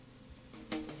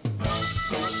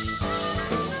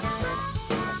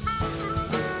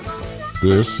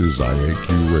This is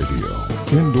IAQ Radio,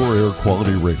 Indoor Air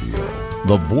Quality Radio,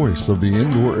 the voice of the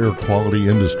indoor air quality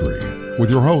industry,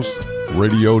 with your hosts,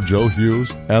 Radio Joe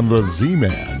Hughes and the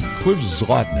Z-Man, Cliff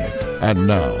Zlotnick. And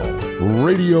now,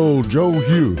 Radio Joe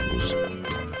Hughes.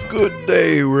 Good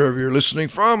day, wherever you're listening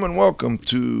from, and welcome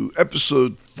to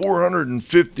episode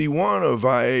 451 of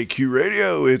IAQ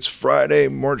Radio. It's Friday,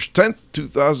 March 10th,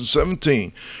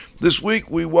 2017. This week,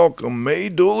 we welcome May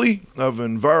Dooley of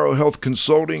Enviro Health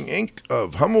Consulting, Inc.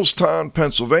 of Hummelstown,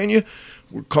 Pennsylvania.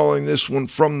 We're calling this one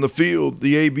From the Field,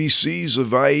 the ABCs of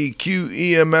IAQ,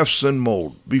 EMFs, and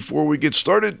mold. Before we get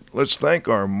started, let's thank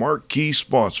our marquee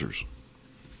sponsors.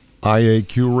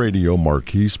 IAQ Radio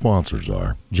marquee sponsors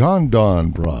are John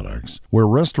Don Products, where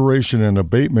restoration and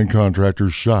abatement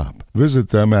contractors shop. Visit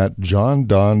them at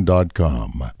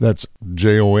jondon.com. That's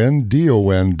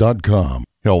JONDON.com.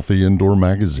 Healthy Indoor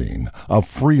Magazine, a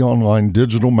free online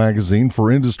digital magazine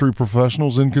for industry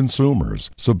professionals and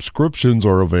consumers. Subscriptions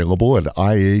are available at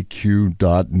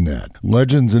IAQ.net.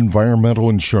 Legends Environmental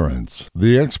Insurance,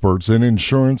 the experts in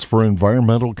insurance for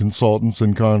environmental consultants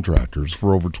and contractors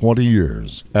for over 20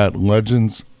 years at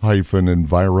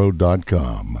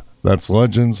legends-enviro.com. That's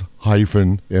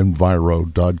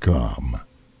legends-enviro.com.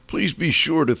 Please be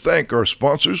sure to thank our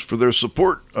sponsors for their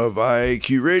support of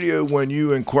IAQ Radio when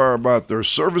you inquire about their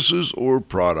services or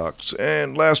products.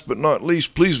 And last but not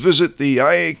least, please visit the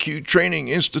IAQ Training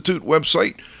Institute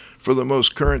website for the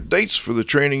most current dates for the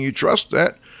training you trust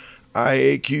at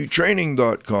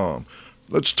IAQtraining.com.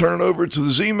 Let's turn it over to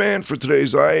the Z-Man for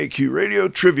today's IAQ Radio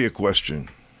trivia question.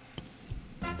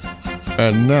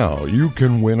 And now you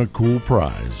can win a cool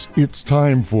prize. It's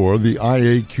time for the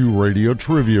IAQ Radio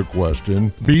Trivia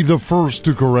question. Be the first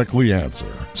to correctly answer.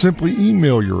 Simply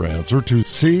email your answer to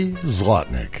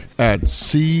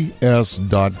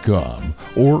czlotnick@cs.com.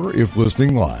 Or if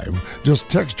listening live, just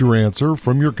text your answer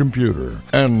from your computer.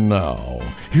 And now,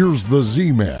 here's the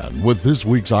Z-Man with this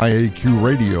week's IAQ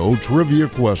Radio Trivia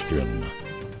question.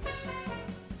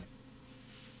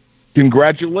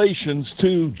 Congratulations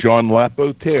to John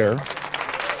Lapotere,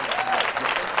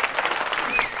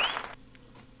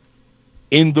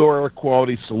 Indoor Air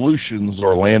Quality Solutions,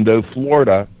 Orlando,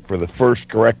 Florida, for the first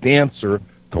correct answer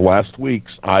to last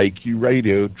week's IAQ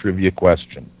Radio Trivia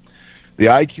question. The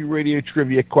IAQ Radio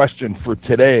Trivia question for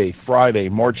today, Friday,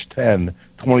 March 10,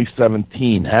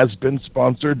 2017, has been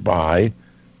sponsored by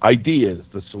Ideas,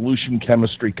 the solution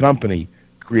chemistry company,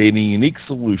 creating unique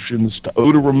solutions to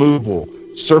odor removal,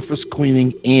 surface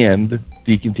cleaning, and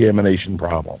decontamination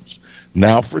problems.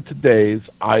 Now for today's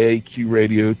IAQ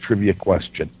Radio Trivia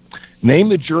question. Name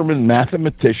the German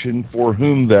mathematician for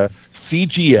whom the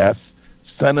CGS,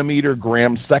 centimeter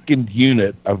gram second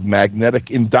unit of magnetic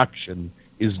induction,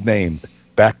 is named.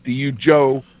 Back to you,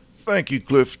 Joe. Thank you,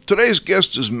 Cliff. Today's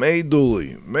guest is May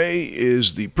Dooley. May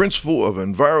is the principal of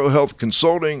Enviro Health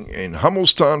Consulting in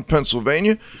Hummelstown,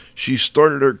 Pennsylvania. She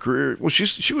started her career,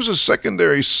 she was a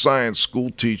secondary science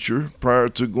school teacher prior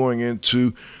to going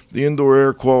into the indoor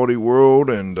air quality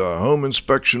world and home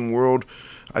inspection world.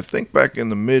 I think back in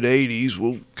the mid-'80s.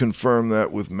 We'll confirm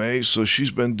that with May. So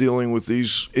she's been dealing with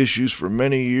these issues for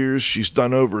many years. She's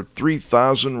done over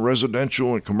 3,000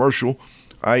 residential and commercial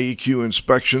IEQ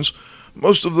inspections,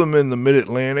 most of them in the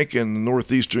mid-Atlantic and the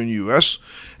northeastern U.S.,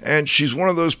 and she's one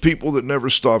of those people that never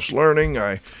stops learning.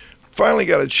 I finally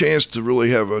got a chance to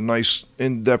really have a nice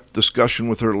in-depth discussion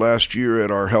with her last year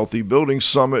at our Healthy Building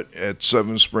Summit at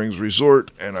Seven Springs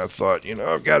Resort, and I thought,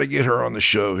 I've got to get her on the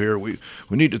show here. We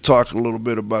need to talk a little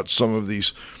bit about some of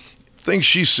these things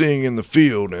she's seeing in the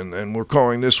field, and we're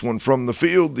calling this one From the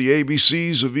Field, the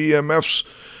ABCs of EMFs,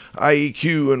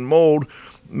 IEQ, and mold.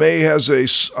 May has a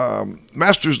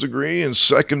master's degree in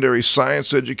secondary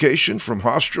science education from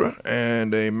Hofstra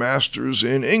and a master's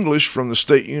in English from the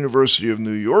State University of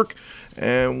New York.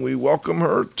 And we welcome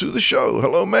her to the show.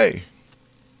 Hello, May.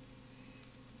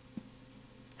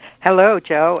 Hello,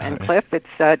 Joe and Cliff.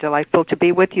 It's delightful to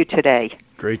be with you today.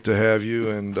 Great to have you,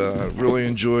 and really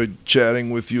enjoyed chatting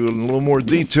with you in a little more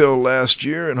detail last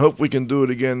year, and hope we can do it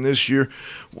again this year.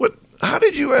 How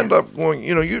did you end up going,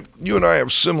 you and I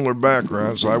have similar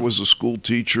backgrounds. I was a school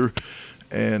teacher,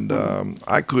 and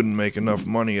I couldn't make enough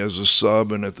money as a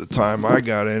sub, and at the time I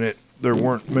got in it, there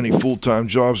weren't many full-time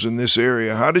jobs in this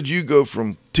area. How did you go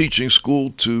from teaching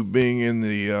school to being in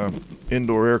the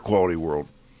indoor air quality world?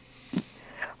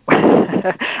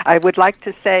 I would like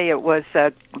to say it was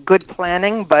good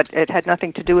planning, but it had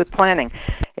nothing to do with planning.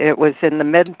 It was in the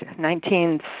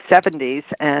mid-1970s,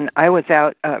 and I was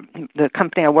out, the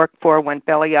company I worked for went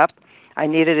belly up. I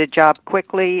needed a job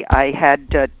quickly. I had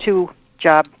 2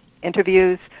 job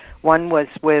interviews. One was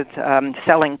with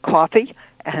selling coffee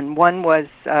and one was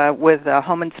with a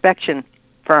home inspection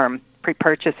firm,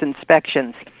 Pre-Purchase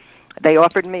Inspections. They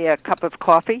offered me a cup of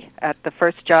coffee at the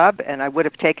first job, and I would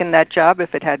have taken that job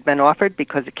if it had been offered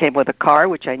because it came with a car,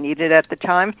 which I needed at the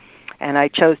time. And I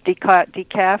chose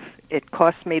decaf. It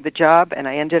cost me the job, and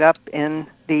I ended up in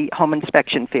the home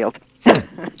inspection field.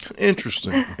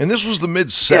 Interesting. And this was the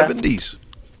mid-'70s.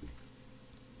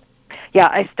 Yeah,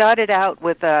 I started out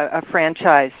with a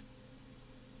franchise,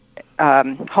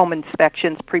 home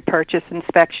inspections, pre-purchase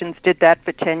inspections, did that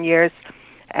for 10 years,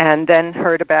 and then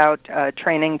heard about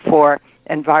training for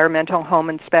environmental home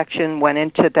inspection, went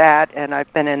into that, and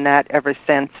I've been in that ever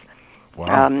since.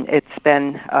 Wow. It's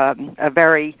been a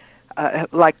very,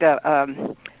 like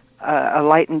a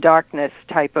light and darkness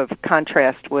type of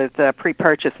contrast with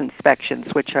pre-purchase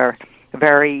inspections, which are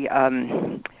very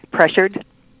pressured,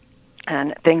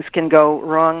 and things can go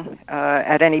wrong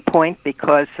at any point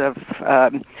because of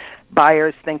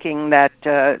buyers thinking that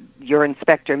your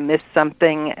inspector missed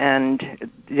something and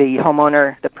the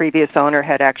homeowner, the previous owner,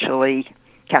 had actually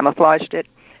camouflaged it.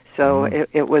 So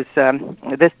it was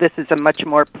this is a much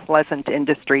more pleasant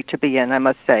industry to be in, I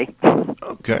must say.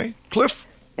 Okay. Cliff?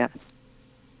 Yeah.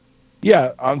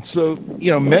 Yeah, so,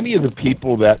 many of the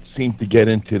people that seem to get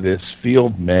into this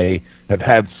field may have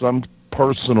had some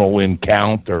personal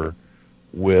encounter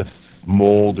with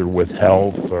mold or with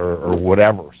health or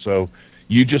whatever. So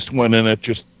you just went in it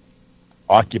just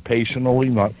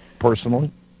occupationally, not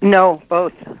personally? No,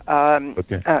 both.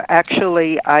 Okay.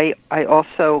 Actually, I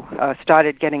also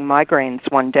started getting migraines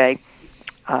one day,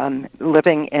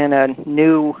 living in a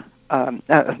new,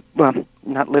 well,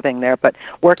 not living there, but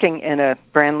working in a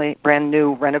brand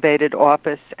new renovated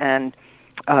office and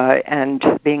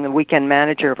being the weekend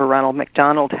manager of a Ronald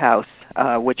McDonald House,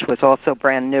 which was also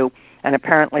brand new. And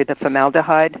apparently the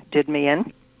formaldehyde did me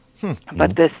in.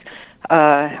 But this,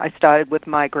 I started with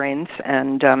migraines,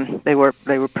 and they were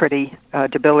pretty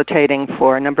debilitating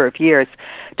for a number of years,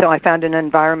 till I found an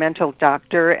environmental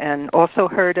doctor and also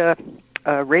heard a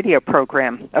radio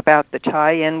program about the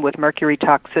tie-in with mercury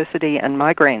toxicity and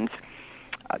migraines.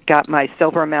 Got my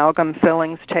silver amalgam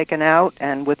fillings taken out,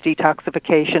 and with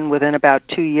detoxification within about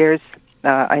 2 years,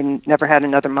 I never had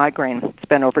another migraine. It's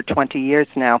been over 20 years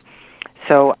now.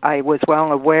 So I was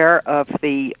well aware of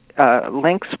the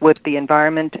links with the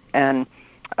environment and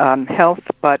health,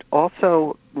 but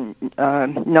also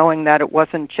knowing that it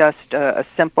wasn't just a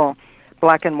simple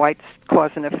black and white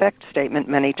cause and effect statement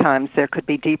many times. There could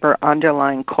be deeper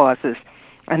underlying causes.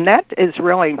 And that is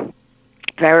really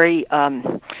very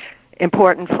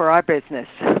important for our business.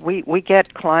 We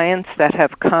get clients that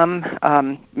have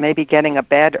come maybe getting a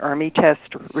bad ERMI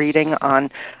test reading on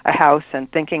a house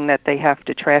and thinking that they have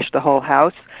to trash the whole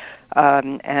house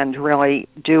and really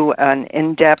do an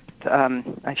in-depth,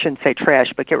 I shouldn't say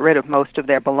trash, but get rid of most of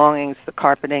their belongings, the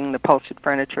carpeting, the upholstered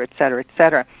furniture, et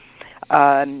cetera,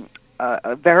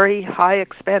 a very high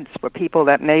expense for people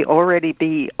that may already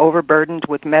be overburdened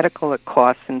with medical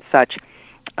costs and such.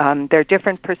 There are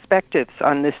different perspectives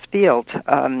on this field,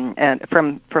 and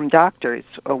from doctors,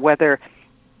 whether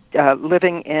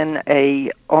living in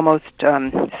a almost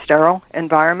sterile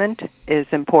environment is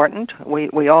important.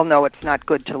 We all know it's not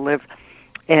good to live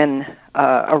in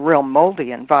a real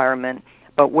moldy environment,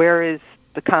 but where is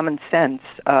the common sense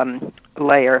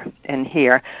layer in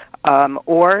here?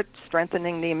 Or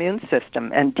strengthening the immune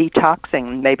system and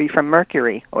detoxing, maybe from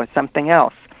mercury or something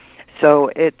else. So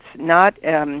it's not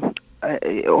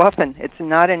often it's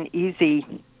not an easy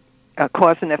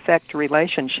cause and effect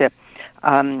relationship.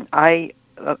 I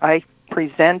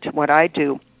present what I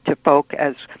do to folk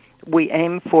as we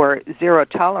aim for zero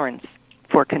tolerance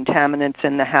for contaminants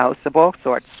in the house of all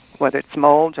sorts, whether it's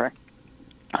mold or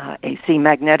AC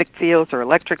magnetic fields or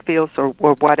electric fields or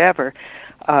whatever.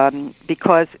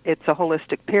 Because it's a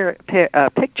holistic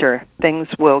picture, things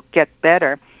will get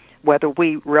better whether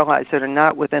we realize it or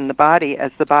not within the body,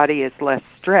 as the body is less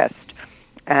stressed.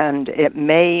 And it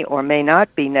may or may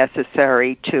not be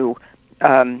necessary to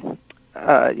do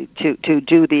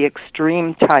the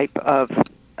extreme type of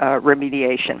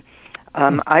remediation.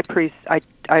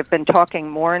 I've been talking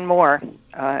more and more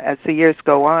as the years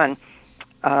go on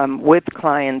with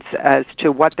clients as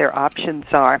to what their options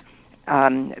are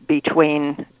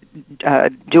between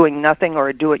doing nothing or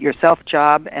a do-it-yourself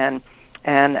job and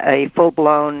a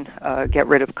full-blown get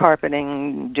rid of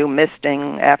carpeting, do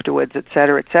misting afterwards, et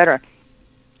cetera,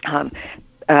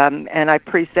 and I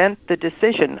present the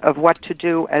decision of what to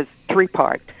do as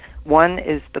three-part. One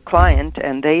is the client,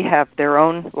 and they have their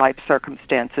own life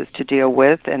circumstances to deal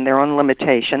with and their own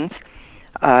limitations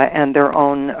and their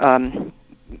own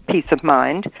peace of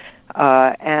mind.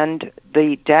 and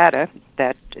the data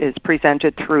that is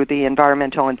presented through the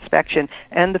environmental inspection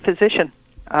and the physician.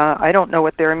 I don't know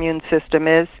what their immune system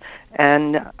is,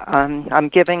 and I'm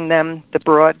giving them the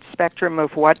broad spectrum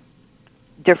of what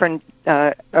different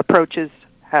approaches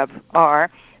are,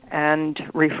 and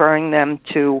referring them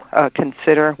to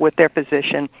consider with their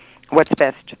physician what's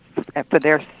best for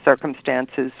their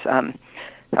circumstances.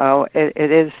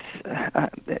 It is.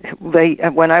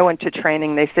 When I went to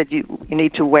training, they said you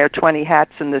need to wear 20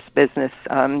 hats in this business.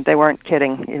 They weren't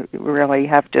kidding. You really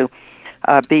have to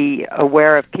be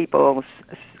aware of people's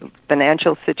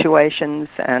financial situations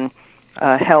and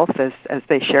health as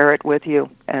they share it with you,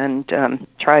 and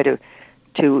try to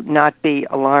not be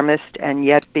alarmist and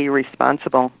yet be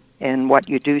responsible in what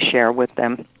you do share with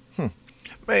them.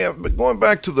 But going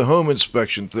back to the home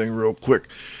inspection thing real quick,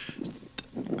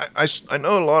 I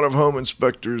know a lot of home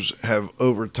inspectors have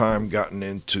over time gotten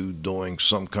into doing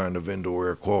some kind of indoor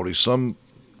air quality, some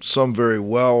very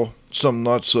well, some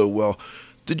not so well.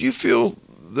 Did you feel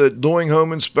that doing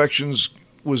home inspections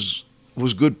was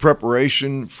good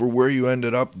preparation for where you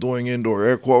ended up doing indoor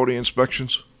air quality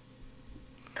inspections?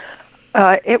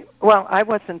 Well, I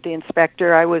wasn't the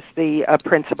inspector. I was the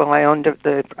principal. I owned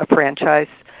a franchise.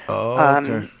 Oh,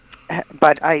 okay.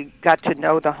 But I got to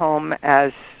know the home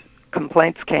as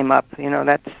complaints came up. You know,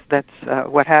 that's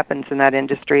what happens in that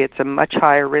industry. It's a much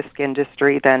higher risk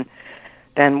industry than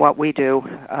what we do.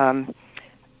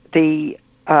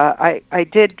 I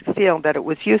did feel that it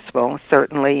was useful,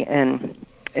 certainly in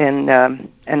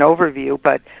an overview,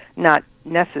 but not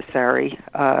necessary.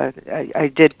 I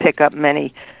did pick up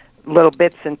many little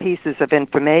bits and pieces of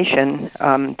information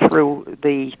through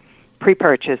the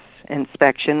pre-purchase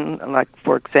inspection, like,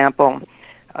 for example,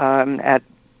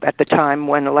 at the time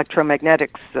when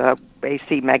electromagnetics,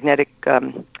 AC magnetic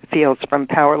fields from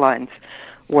power lines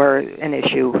were an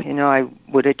issue. You know, I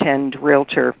would attend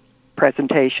realtor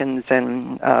presentations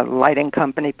and lighting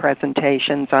company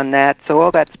presentations on that. So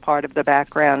all that's part of the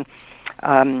background.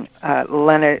 Louis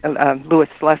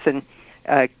Slesson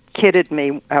kidded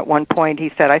me at one point.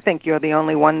 He said, "I think you're the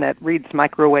only one that reads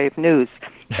microwave news."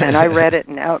 And I read it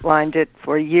and outlined it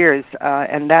for years,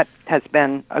 and that has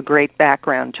been a great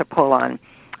background to pull on.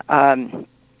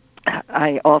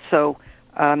 I also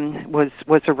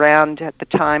was around at the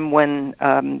time when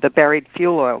the buried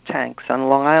fuel oil tanks on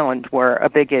Long Island were a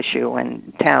big issue,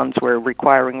 and towns were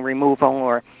requiring removal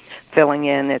or filling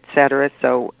in, et cetera.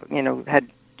 So, you know, had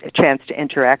a chance to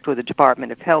interact with the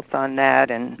Department of Health on that,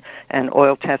 and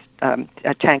oil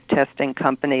tank testing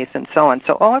companies, and so on.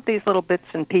 So all of these little bits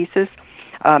and pieces.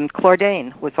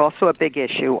 Chlordane was also a big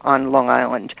issue on Long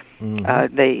Island.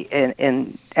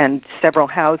 Mm-hmm. And several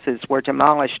houses were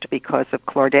demolished because of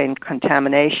chlordane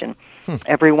contamination.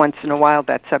 Every once in a while,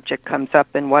 that subject comes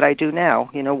up in what I do now.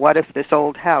 You know, what if this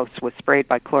old house was sprayed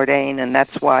by chlordane, and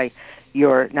that's why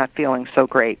you're not feeling so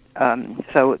great?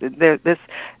 So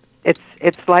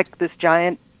it's like this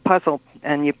giant puzzle,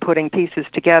 and you're putting pieces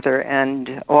together,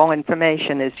 and all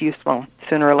information is useful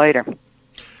sooner or later.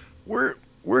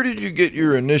 Where did you get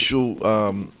your initial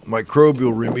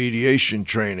microbial remediation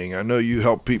training? I know you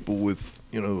help people with,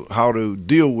 you know, how to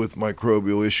deal with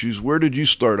microbial issues. Where did you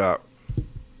start out?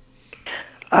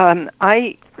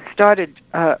 I started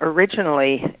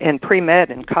originally in pre-med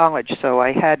in college, so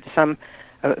I had some,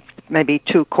 maybe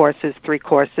 3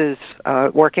 courses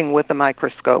working with the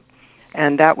microscope,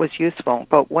 and that was useful.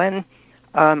 But when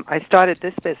I started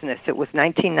this business, it was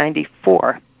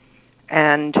 1994.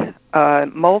 And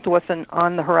mold wasn't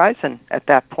on the horizon at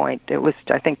that point. It was,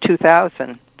 I think,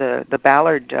 2000, the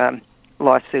Ballard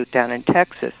lawsuit down in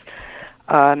Texas.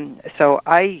 So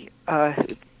I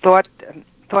thought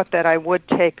that I would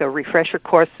take a refresher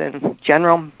course in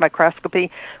general microscopy,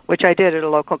 which I did at a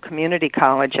local community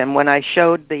college. And when I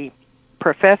showed the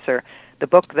professor the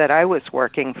book that I was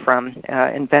working from,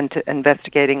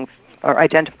 investigating or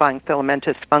identifying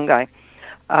filamentous fungi,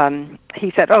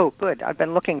 he said, "Oh, good, I've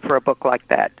been looking for a book like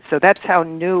that." So that's how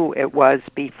new it was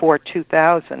before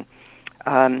 2000.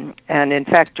 And in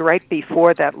fact, right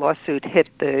before that lawsuit hit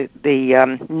the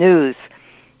news,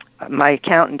 my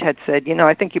accountant had said, "You know,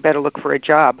 I think you better look for a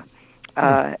job."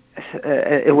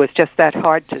 It was just that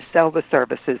hard to sell the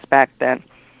services back then.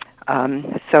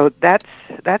 So that's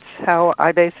how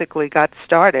I basically got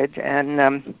started,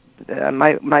 and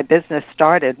my business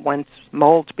started once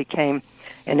mold became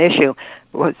an issue.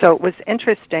 So it was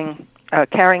interesting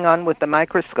carrying on with the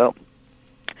microscope.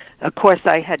 Of course,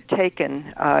 I had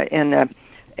taken in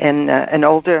an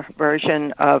older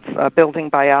version of building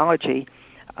biology.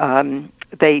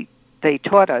 They they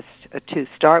taught us to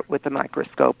start with the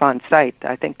microscope on site.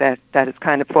 I think that has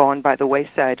kind of fallen by the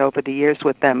wayside over the years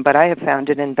with them, but I have found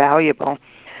it invaluable.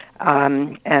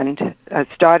 And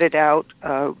started out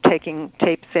taking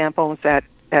tape samples at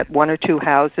one or two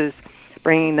houses,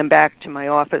 bringing them back to my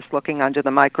office, looking under the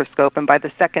microscope. And by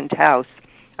the second house,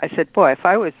 I said, boy, if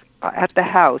I was at the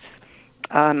house,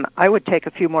 I would take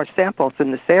a few more samples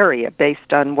in this area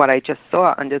based on what I just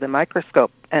saw under the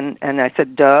microscope. And I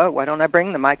said, duh, why don't I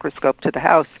bring the microscope to the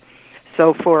house?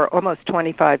 So for almost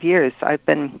 25 years, I've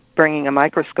been bringing a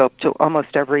microscope to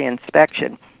almost every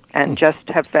inspection and just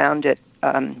have found it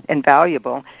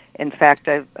invaluable. In fact,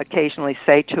 I occasionally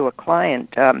say to a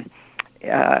client,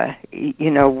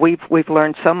 we've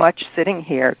learned so much sitting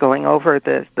here, going over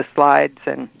the slides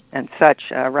and such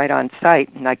right on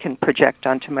site, and I can project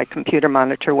onto my computer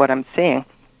monitor what I'm seeing.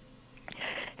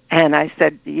 And I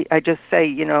just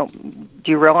say, do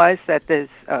you realize that there's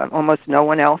almost no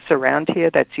one else around here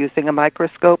that's using a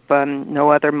microscope,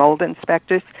 no other mold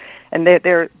inspectors? And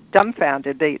they're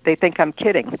dumbfounded. They think I'm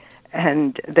kidding,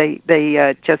 and they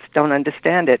just don't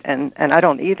understand it. And I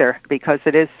don't either, because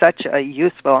it is such a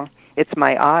useful, it's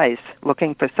my eyes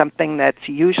looking for something that's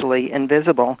usually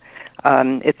invisible.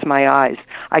 It's my eyes.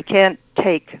 I can't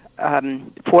take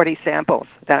 40 samples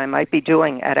that I might be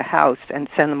doing at a house and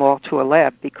send them all to a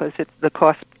lab because the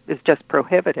cost is just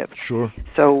prohibitive. Sure.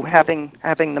 So having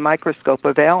the microscope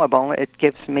available, it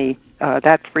gives me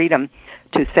that freedom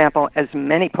to sample as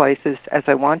many places as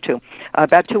I want to.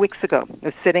 About 2 weeks ago, I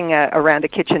was sitting around a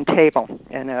kitchen table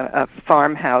in a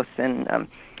farmhouse an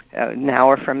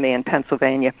hour from me in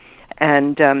Pennsylvania,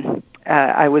 and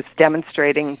I was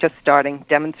demonstrating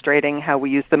how we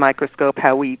use the microscope,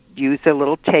 how we use a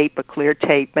little tape, a clear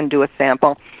tape, and do a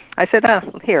sample. I said,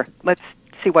 here, let's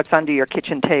see what's under your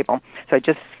kitchen table. So I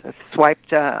just swiped,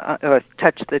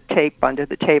 touched the tape under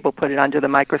the table, put it under the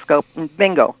microscope, and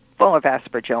bingo, full of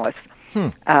aspergillus.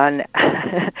 And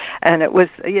it was,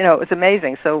 it was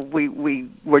amazing. So we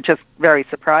were just very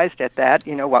surprised at that.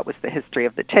 What was the history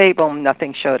of the table?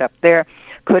 Nothing showed up there.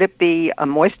 Could it be a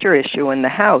moisture issue in the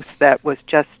house that was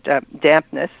just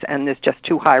dampness, and there's just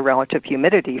too high relative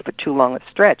humidity for too long a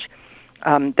stretch?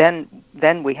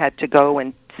 Then we had to go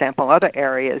and sample other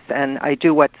areas, and I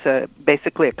do what's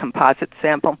basically a composite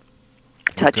sample.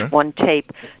 Touch one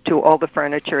tape to all the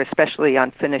furniture, especially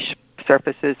on finished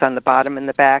surfaces on the bottom and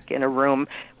the back in a room.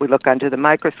 We look under the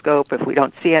microscope. If we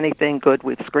don't see anything, good,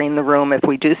 we screen the room. If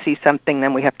we do see something,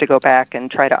 then we have to go back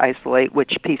and try to isolate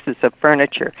which pieces of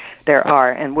furniture there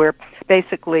are. And we're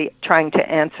basically trying to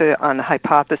answer on the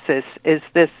hypothesis, is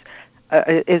the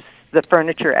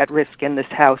furniture at risk in this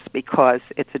house because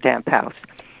it's a damp house?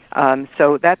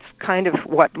 So that's kind of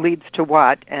what leads to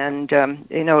what. And,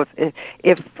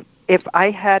 if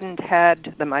I hadn't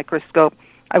had the microscope,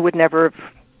 I would never have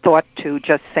thought to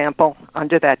just sample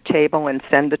under that table and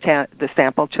send the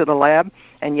sample to the lab.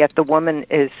 And yet the woman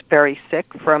is very sick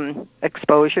from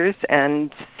exposures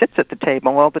and sits at the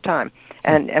table all the time.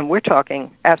 And we're talking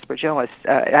aspergillus.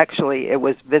 Actually, it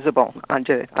was visible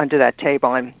under that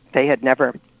table, and they had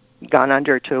never gone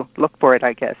under to look for it,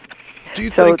 I guess. Do you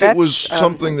think it was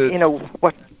something that...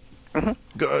 what?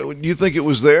 Do you think it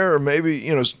was there? Or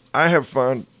maybe, I have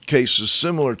found cases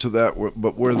similar to that,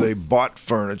 but where they bought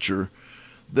furniture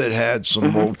that had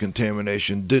some mold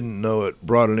contamination, didn't know it,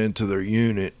 brought it into their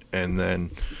unit, and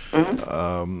then,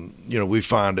 we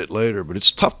find it later. But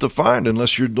it's tough to find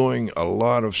unless you're doing a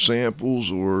lot of samples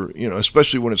or,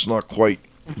 especially when it's not quite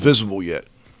visible yet.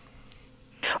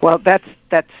 Well, that's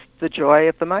the joy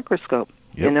of the microscope.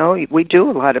 Yep. We do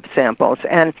a lot of samples,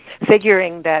 and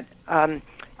figuring that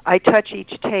I touch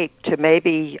each tape to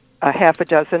maybe a half a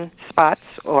dozen spots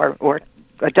or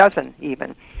a dozen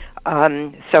even.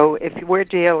 So if we're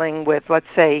dealing with, let's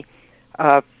say,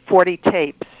 40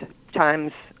 tapes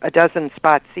times a dozen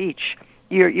spots each,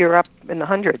 you're up in the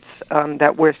hundreds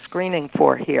that we're screening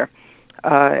for here.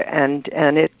 And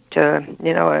it,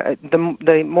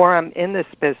 the more I'm in this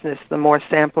business, the more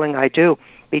sampling I do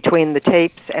between the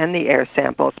tapes and the air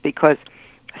samples, because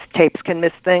tapes can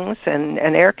miss things and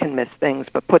air can miss things,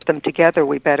 but put them together,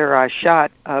 we better our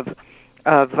shot of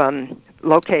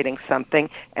locating something.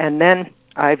 And then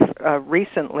I've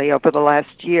recently, over the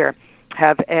last year,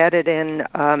 have added in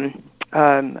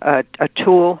a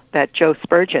tool that Joe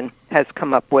Spurgeon has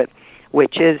come up with,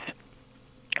 which is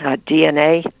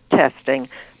DNA testing,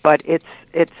 but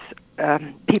it's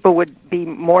people would be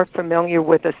more familiar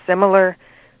with a similar,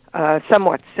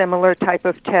 somewhat similar type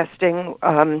of testing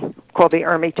called the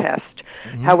ERMI test.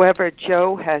 Mm-hmm. However,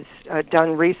 Joe has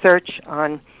done research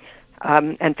on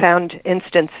and found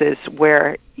instances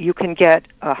where you can get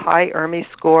a high ERMI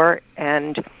score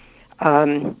and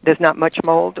there's not much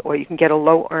mold, or you can get a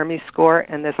low ERMI score,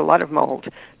 and there's a lot of mold,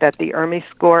 that the ERMI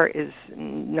score is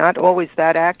not always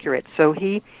that accurate. So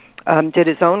he did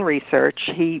his own research.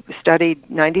 He studied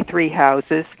 93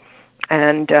 houses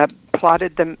and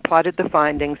plotted the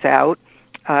findings out,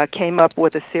 came up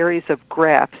with a series of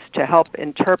graphs to help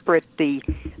interpret the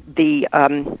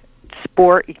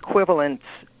spore equivalence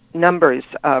numbers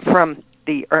from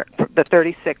the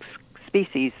 36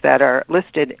 species that are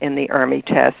listed in the ERMI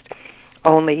test.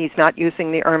 Only he's not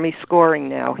using the ERMI scoring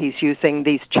now. He's using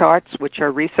these charts, which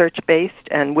are research-based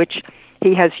and which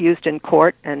he has used in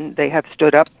court, and they have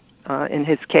stood up in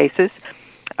his cases.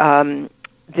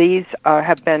 These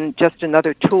have been just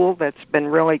another tool that's been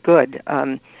really good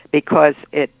because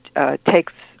it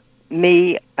takes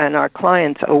me and our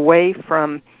clients away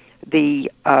from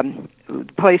the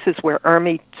places where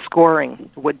ERMI scoring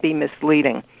would be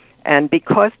misleading. And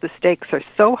because the stakes are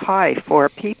so high for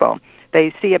people,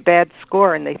 they see a bad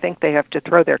score and they think they have to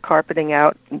throw their carpeting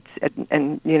out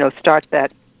and start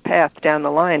that path down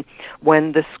the line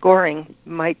when the scoring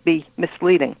might be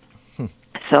misleading.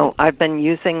 So I've been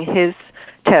using his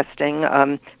testing.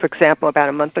 For example, about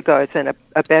a month ago, I was in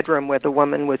a bedroom where the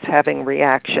woman was having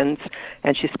reactions,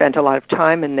 and she spent a lot of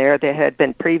time in there. There had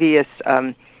been previous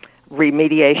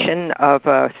remediation of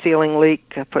a ceiling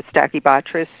leak for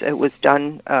Stachybotrys. It was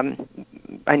done.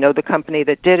 I know the company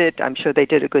that did it. I'm sure they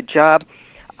did a good job.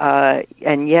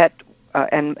 And yet,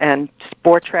 and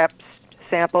spore trap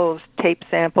samples, tape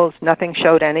samples, nothing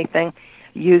showed anything.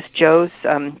 Used Joe's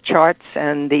charts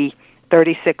and the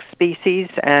 36 species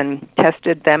and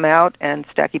tested them out, and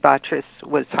Stachybotrys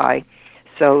was high.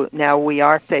 So now we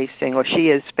are facing, or she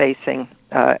is facing,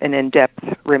 an in-depth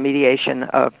remediation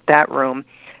of that room.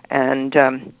 And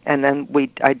then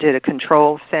I did a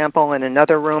control sample in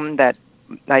another room that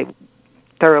I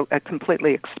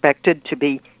completely expected to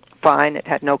be fine. It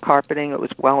had no carpeting. It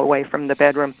was well away from the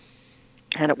bedroom,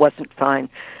 and it wasn't fine.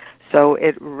 So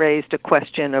it raised a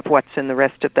question of what's in the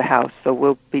rest of the house. So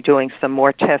we'll be doing some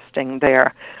more testing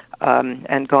there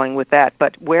and going with that.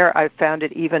 But where I found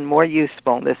it even more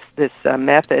useful, this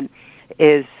method,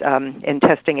 is in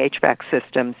testing HVAC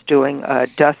systems, doing a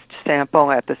dust sample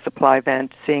at the supply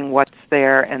vent, seeing what's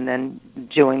there, and then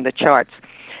doing the charts.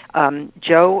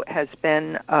 Joe has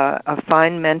been a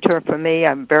fine mentor for me.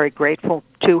 I'm very grateful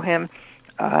to him.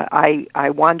 I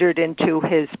wandered into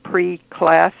his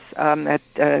pre-class a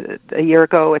year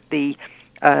ago at the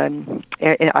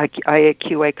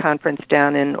IAQA conference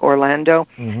down in Orlando,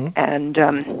 and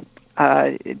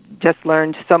just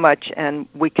learned so much. And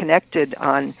we connected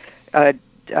on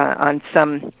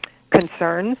some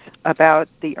concerns about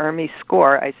the ERMI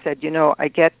score. I said, I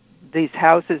get these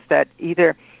houses that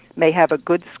either may have a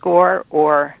good score,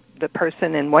 or the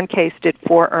person in one case did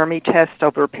 4 ERMI tests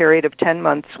over a period of 10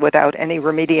 months without any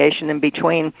remediation in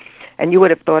between, and you would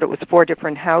have thought it was 4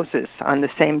 different houses on the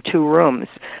same 2 rooms.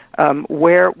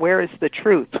 Where is the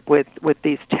truth with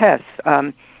these tests?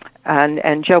 And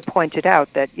Joe pointed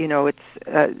out that it's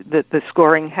the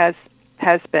scoring has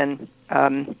been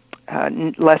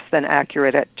less than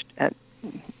accurate at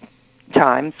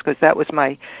times, because that was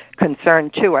my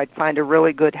concern too. I'd find a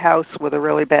really good house with a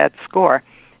really bad score,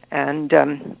 and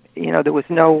there was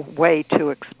no way to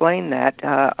explain that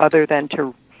other than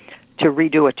to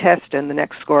redo a test, and the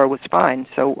next score was fine.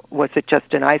 So was it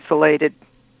just an isolated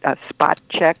spot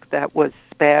check that was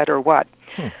bad, or what?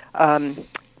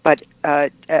 But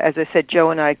as I said,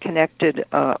 Joe and I connected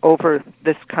over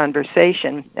this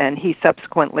conversation, and he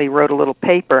subsequently wrote a little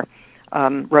paper,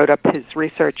 wrote up his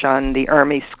research on the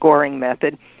ERMI scoring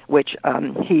method, which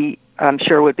he, I'm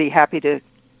sure, would be happy to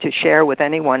share with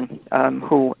anyone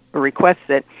who requests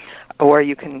it, or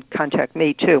you can contact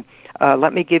me too.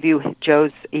 Let me give you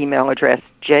Joe's email address,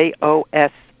 JOSPUR,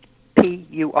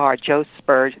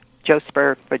 Joe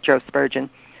Spur for Joe Spurgeon,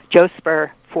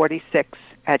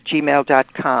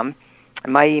 joespur46@gmail.com.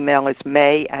 My email is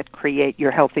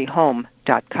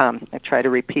may@createyourhealthyhome.com. I try to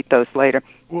repeat those later.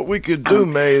 What we could do,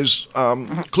 May, is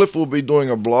Cliff will be doing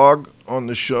a blog on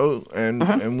the show,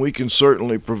 and we can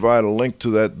certainly provide a link to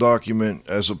that document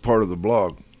as a part of the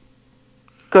blog.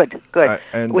 Good.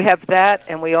 And we have that,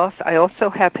 and I also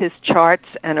have his charts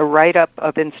and a write-up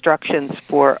of instructions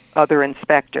for other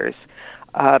inspectors.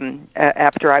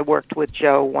 After I worked with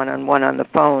Joe one-on-one on the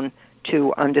phone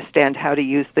to understand how to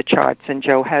use the charts, and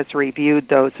Joe has reviewed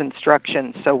those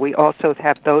instructions. So we also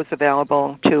have those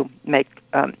available to make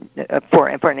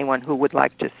for anyone who would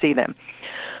like to see them.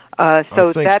 So I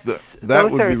think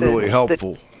that would be really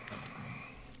helpful.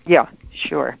 Yeah,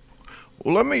 sure.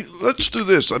 Well, let's do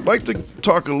this. I'd like to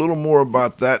talk a little more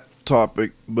about that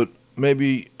topic, but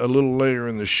maybe a little later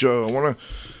in the show. I want to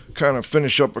kind of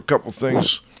finish up a couple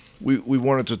things we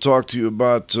wanted to talk to you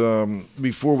about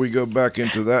before we go back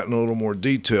into that in a little more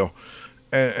detail.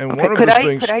 And one of the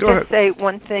things... Could I just say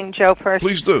one thing, Joe, first?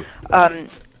 Please do.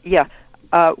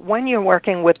 When you're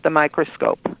working with the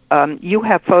microscope, you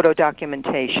have photo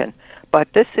documentation,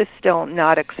 but this is still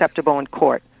not acceptable in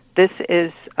court. This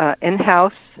is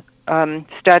in-house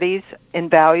studies,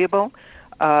 invaluable.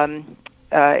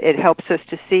 It helps us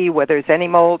to see whether there's any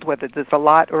mold, whether there's a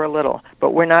lot or a little,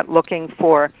 but we're not looking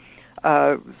for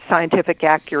scientific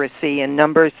accuracy in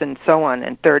numbers and so on,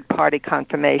 and third-party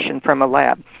confirmation from a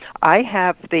lab. I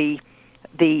have the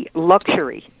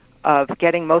luxury of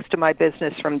getting most of my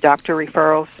business from doctor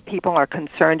referrals. People are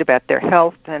concerned about their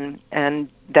health, and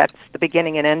that's the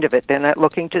beginning and end of it. They're not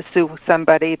looking to sue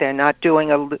somebody. They're not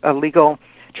doing a legal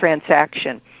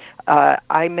transaction.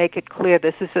 I make it clear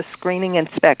this is a screening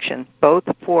inspection, both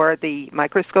for the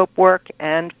microscope work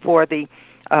and for the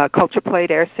culture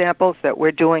plate air samples that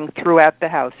we're doing throughout the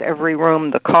house, every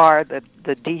room, the car, the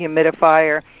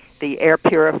dehumidifier, the air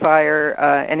purifier,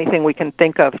 anything we can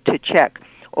think of to check.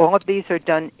 All of these are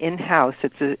done in-house.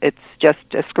 It's just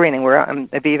a screening.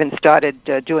 I've even started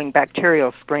doing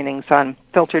bacterial screenings on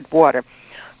filtered water.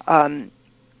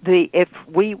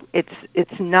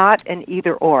 It's not an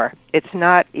either or. It's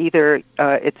not either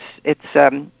it's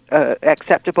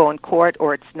acceptable in court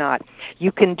or it's not.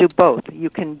 You can do both. You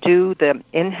can do the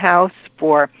in-house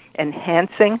for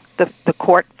enhancing the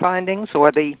court findings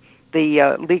or the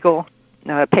legal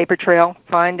paper trail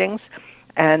findings,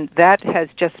 and that has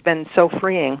just been so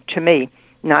freeing to me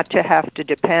not to have to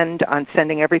depend on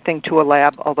sending everything to a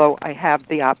lab, although I have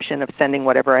the option of sending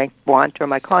whatever I want or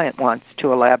my client wants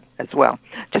to a lab as well.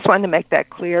 Just wanted to make that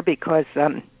clear because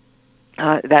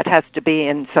that has to be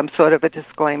in some sort of a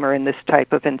disclaimer in this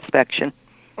type of inspection.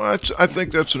 Well, I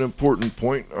think that's an important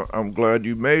point. I'm glad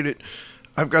you made it.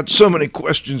 I've got so many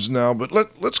questions now, but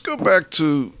let's go back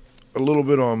to a little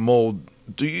bit on mold.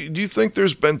 Do you think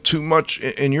there's been too much,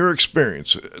 in your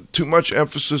experience, too much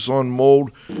emphasis on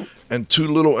mold and too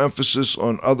little emphasis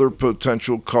on other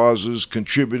potential causes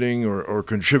contributing or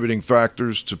contributing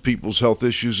factors to people's health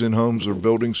issues in homes or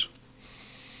buildings?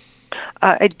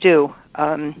 I do.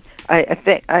 I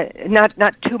think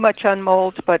not too much on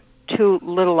mold, but too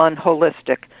little on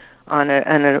holistic on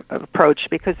an approach,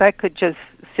 because I could just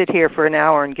sit here for an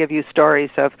hour and give you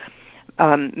stories of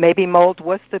maybe mold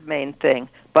was the main thing,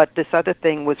 but this other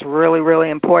thing was really, really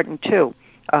important too.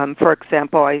 For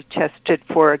example, I tested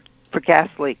for gas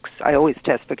leaks. I always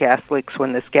test for gas leaks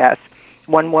when there's gas.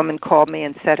 One woman called me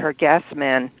and said her gas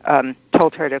man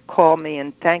told her to call me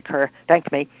and thank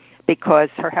me, because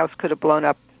her house could have blown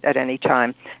up at any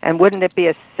time. And wouldn't it be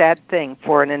a sad thing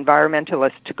for an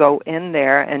environmentalist to go in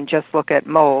there and just look at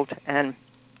mold and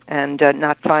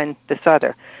not find this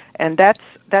other? And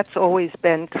that's always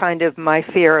been kind of my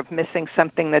fear of missing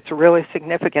something that's really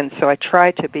significant, so I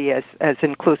try to be as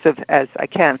inclusive as I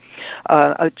can.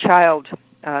 A child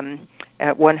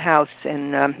at one house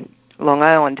in Long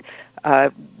Island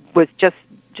was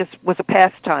a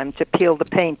pastime to peel the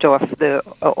paint off the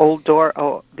old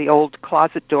door, the old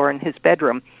closet door in his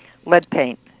bedroom, lead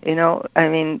paint. I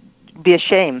mean, be a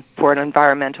shame for an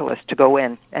environmentalist to go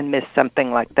in and miss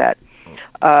something like that.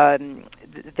 And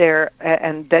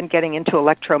then getting into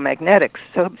electromagnetics,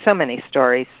 so many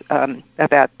stories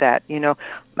about that.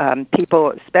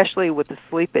 People, especially with the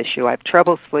sleep issue. I have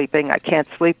trouble sleeping. I can't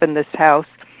sleep in this house,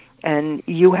 and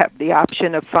you have the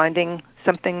option of finding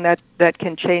something that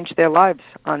can change their lives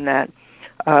on that.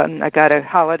 I got a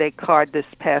holiday card this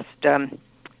past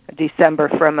December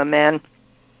from a man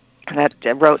that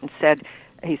wrote and said,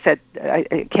 he said,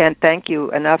 I can't thank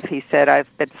you enough. He said, I've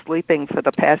been sleeping for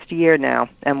the past year now,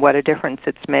 and what a difference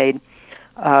it's made.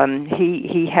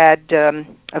 He had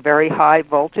a very high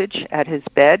voltage at his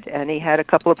bed, and he had a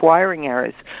couple of wiring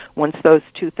errors. Once those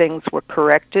two things were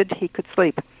corrected, he could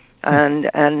sleep. And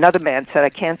another man said, I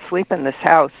can't sleep in this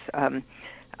house.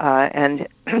 And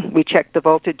we checked the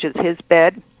voltage of his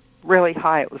bed, really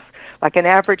high. It was like an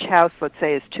average house, let's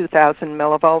say, is 2,000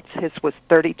 millivolts. His was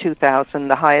 32,000,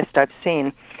 the highest I've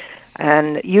seen.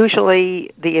 And usually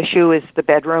the issue is the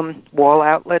bedroom wall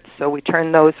outlets, so we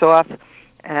turned those off,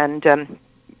 and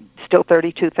still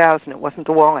 32,000. It wasn't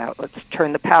the wall outlets.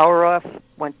 Turned the power off,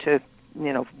 went to,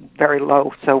 very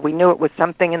low. So we knew it was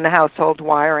something in the household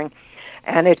wiring,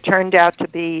 and it turned out to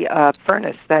be a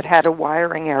furnace that had a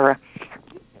wiring error.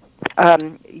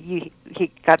 He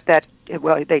got that.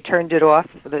 Well, they turned it off,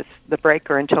 the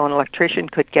breaker, until an electrician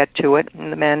could get to it, and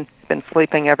the man's been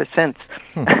sleeping ever since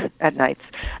at nights.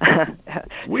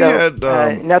 We had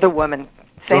another woman,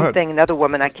 same thing. Another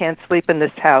woman, I can't sleep in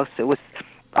this house. It was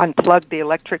unplug the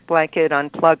electric blanket,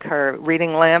 unplug her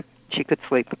reading lamp, she could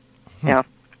sleep. Yeah.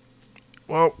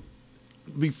 Well,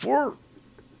 before,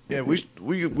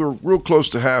 we're real close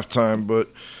to halftime, but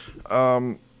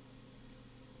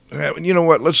you know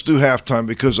what? Let's do halftime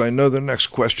because I know the next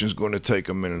question is going to take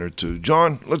a minute or two.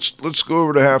 John, let's go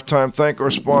over to halftime. Thank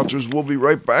our sponsors. We'll be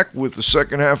right back with the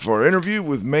second half of our interview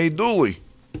with May Dooley.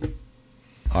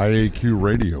 IAQ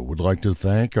Radio would like to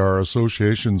thank our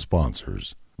association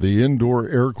sponsors. The Indoor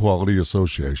Air Quality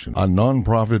Association, a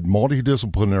nonprofit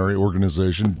multidisciplinary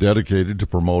organization dedicated to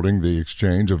promoting the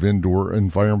exchange of indoor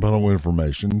environmental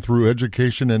information through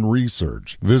education and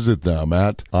research. Visit them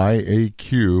at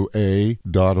iaqa.org.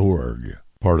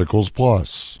 Particles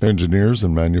Plus, engineers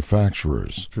and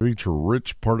manufacturers, feature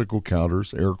rich particle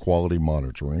counters, air quality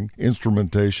monitoring,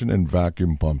 instrumentation, and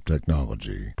vacuum pump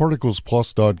technology.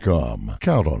 ParticlesPlus.com.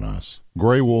 Count on us.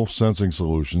 Gray Wolf Sensing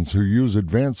Solutions, who use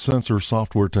advanced sensor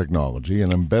software technology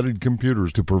and embedded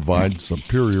computers to provide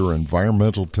superior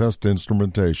environmental test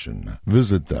instrumentation.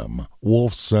 Visit them,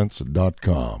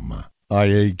 wolfsense.com.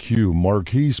 IAQ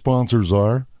marquee sponsors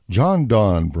are John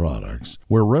Don Products,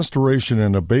 where restoration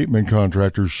and abatement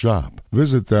contractors shop.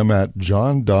 Visit them at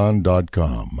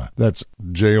johndon.com. That's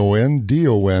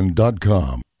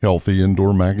JONDON.com. Healthy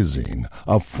Indoor Magazine,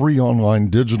 a free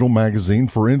online digital magazine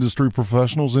for industry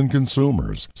professionals and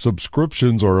consumers.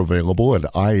 Subscriptions are available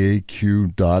at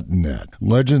IAQ.net.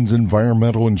 Legends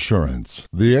Environmental Insurance,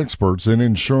 the experts in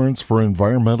insurance for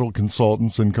environmental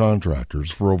consultants and contractors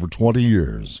for over 20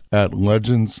 years at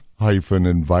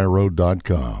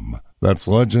legends-enviro.com. That's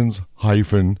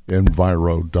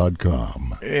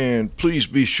legends-enviro.com. And please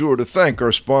be sure to thank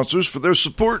our sponsors for their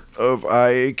support of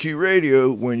IAQ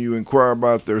Radio when you inquire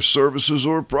about their services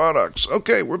or products.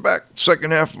 Okay, we're back.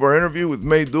 Second half of our interview with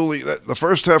May Dooley. The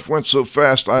first half went so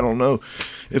fast, I don't know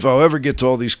if I'll ever get to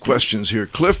all these questions here.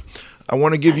 Cliff, I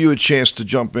want to give you a chance to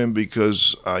jump in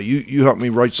because you helped me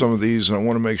write some of these, and I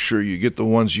want to make sure you get the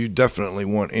ones you definitely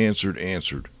want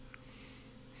answered.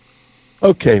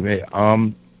 Okay, May.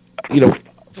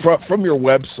 From your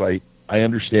website, I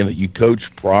understand that you coach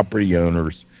property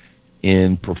owners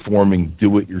in performing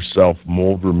do-it-yourself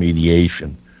mold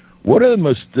remediation. What are the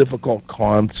most difficult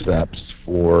concepts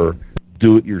for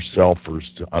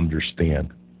do-it-yourselfers to understand?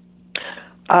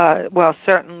 Well,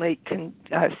 certainly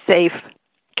safe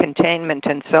containment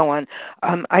and so on.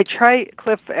 I try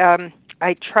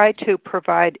to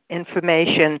provide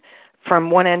information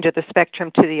from one end of the spectrum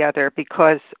to the other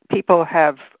because people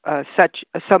have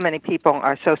so many people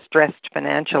are so stressed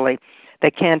financially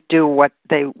they can't do what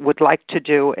they would like to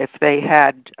do if they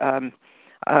had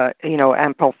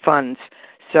ample funds.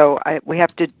 So we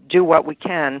have to do what we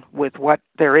can with what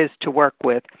there is to work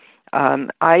with.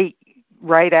 I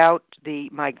write out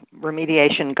my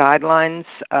remediation guidelines,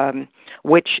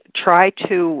 which try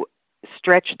to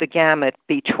stretch the gamut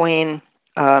between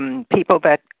people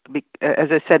that,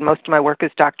 as I said, most of my work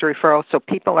is doctor referral, so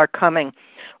people are coming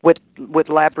with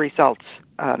lab results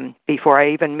before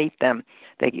I even meet them.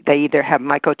 They either have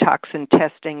mycotoxin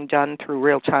testing done through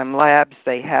real-time labs,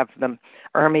 they have the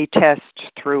ERMI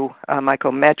test through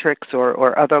Mycometrics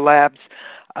or other labs.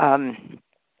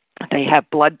 They have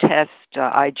blood tests,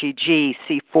 IgG,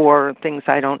 C4, things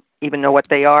I don't even know what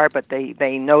they are, but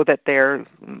they know that there's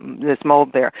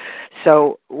mold there.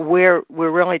 So we're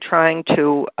really trying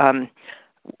to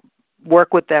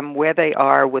work with them where they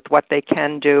are with what they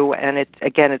can do, and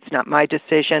it's not my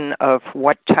decision of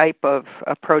what type of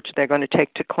approach they're going to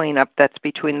take to clean up. That's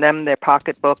between them, their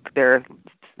pocketbook, their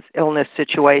illness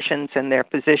situations, and their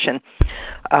physician.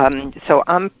 So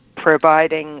I'm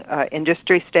providing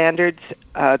industry standards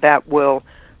that will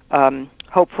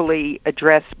hopefully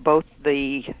address both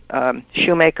the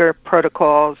Shoemaker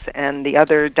protocols and the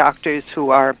other doctors who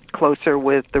are closer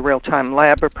with the real-time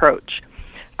lab approach.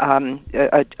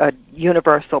 A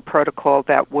universal protocol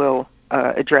that will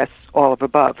address all of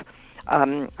above.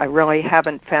 I really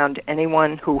haven't found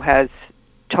anyone who has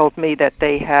told me that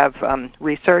they have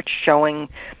research showing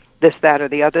this, that, or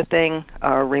the other thing,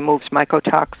 removes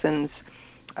mycotoxins,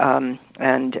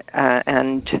 and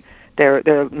there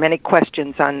are many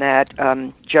questions on that.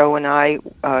 Joe and I,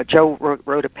 Joe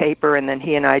wrote a paper, and then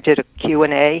he and I did a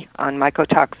Q&A on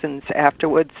mycotoxins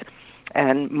afterwards.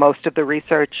 And most of the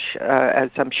research, as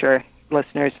I'm sure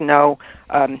listeners know,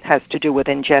 has to do with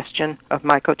ingestion of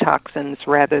mycotoxins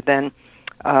rather than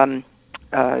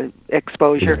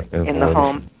exposure in the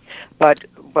home. But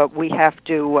we have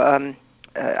to.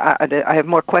 I have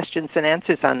more questions than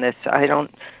answers on this. I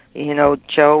don't.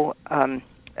 Joe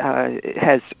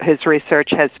his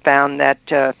research has found that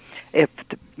if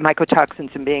the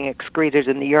mycotoxins are being excreted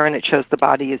in the urine, it shows the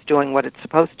body is doing what it's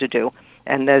supposed to do.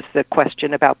 And there's the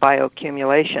question about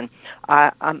bioaccumulation.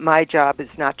 My job is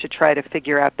not to try to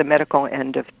figure out the medical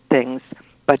end of things,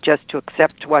 but just to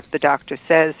accept what the doctor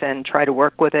says and try to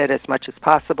work with it as much as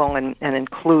possible, and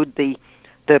include the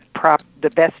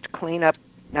best cleanup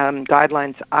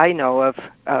guidelines I know of,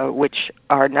 which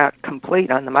are not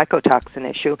complete on the mycotoxin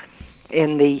issue,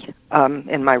 in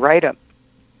my write-up.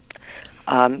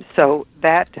 So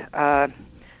that's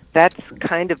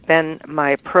kind of been my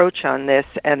approach on this.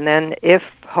 And then if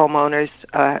homeowners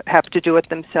have to do it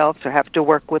themselves or have to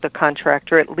work with a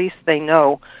contractor, at least they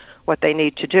know what they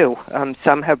need to do.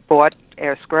 Some have bought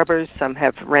air scrubbers, some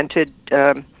have rented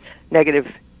the negative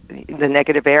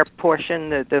air portion,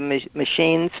 the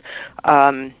machines.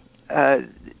 Some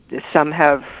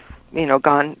have,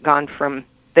 gone from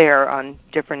there on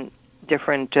different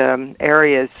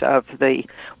areas of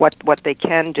what they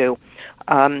can do.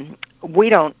 We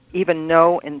don't even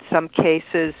know in some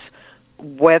cases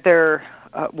whether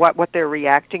what they're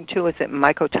reacting to. Is it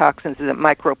mycotoxins? Is it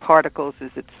microparticles?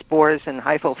 Is it spores and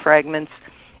hyphal fragments?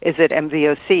 Is it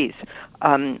MVOCs?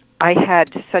 I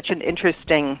had such an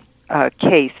interesting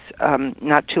case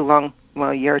not too long,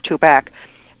 a year or two back.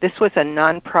 This was a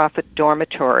nonprofit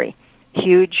dormitory,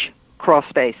 huge crawl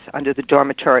space under the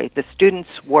dormitory. The students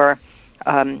were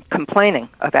complaining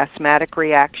of asthmatic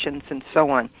reactions and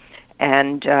so on.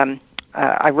 And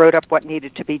I wrote up what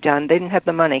needed to be done. They didn't have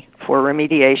the money for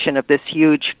remediation of this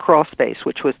huge crawl space,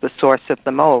 which was the source of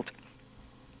the mold.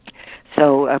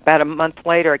 So about a month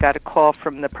later, I got a call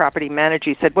from the property manager.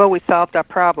 He said, well, we solved our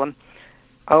problem.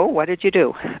 Oh, what did you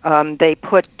do? They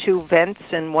put 2 vents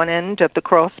in one end of the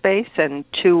crawl space and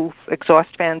 2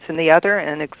 exhaust fans in the other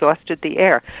and exhausted the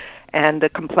air. And the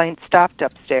complaint stopped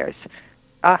upstairs.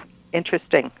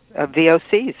 Interesting.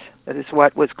 VOCs is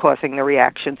what was causing the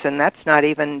reactions, and that's not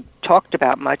even talked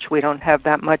about much. We don't have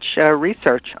that much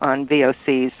research on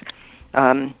VOCs.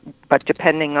 But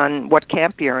depending on what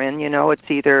camp you're in, it's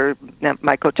either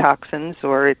mycotoxins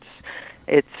or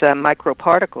it's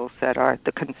microparticles that are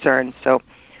the concern. So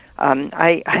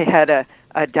I had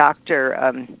a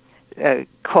doctor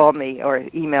call me or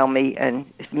email me and,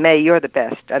 May, you're the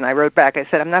best. And I wrote back, I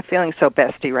said, I'm not feeling so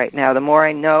bestie right now. The more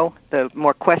I know, the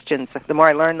more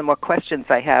I learn, the more questions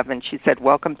I have. And she said,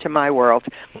 welcome to my world.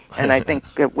 And I think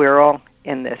that we're all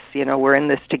in this. We're in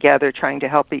this together, trying to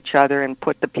help each other and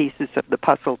put the pieces of the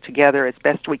puzzle together as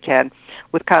best we can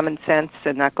with common sense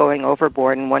and not going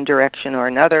overboard in one direction or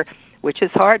another, which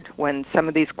is hard when some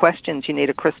of these questions you need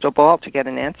a crystal ball to get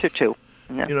an answer to.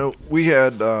 No. We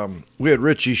had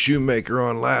Richie Shoemaker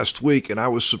on last week, and I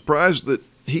was surprised that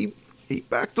he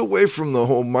backed away from the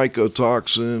whole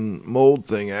mycotoxin mold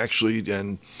thing, actually,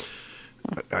 and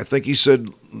I think he said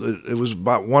that it was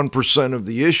about 1% of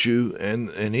the issue,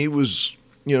 and he was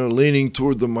leaning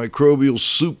toward the microbial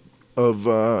soup of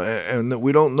and that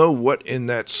we don't know what in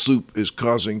that soup is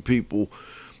causing people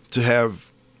to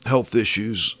have health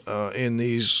issues in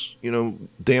these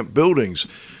damp buildings.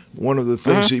 One of the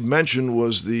things he mentioned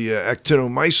was the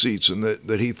actinomycetes, and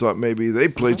that he thought maybe they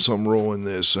played some role in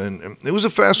this. And it was a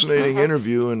fascinating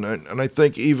interview, and I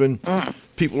think even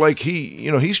people like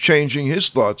he's changing his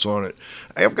thoughts on it.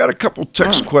 I've got a couple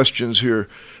text questions here,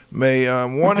 May.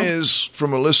 One is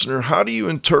from a listener: how do you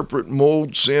interpret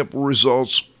mold sample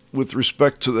results with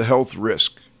respect to the health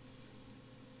risk?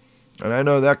 And I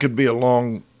know that could be a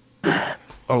long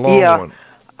one.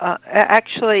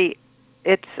 Actually,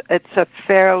 it's a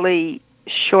fairly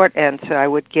short answer I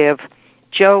would give.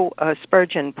 Joe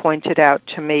Spurgeon pointed out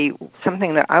to me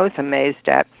something that I was amazed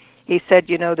at. He said,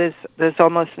 there's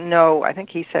almost no, I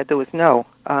think he said there was no,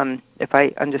 if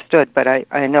I understood, but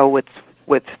I know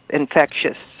with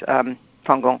infectious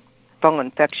fungal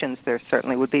infections, there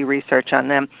certainly would be research on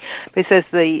them. But he says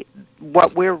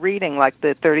what we're reading, like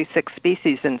the 36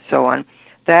 species and so on,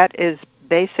 that is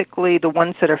basically the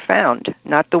ones that are found,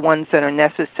 not the ones that are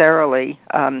necessarily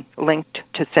linked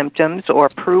to symptoms or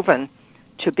proven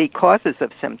to be causes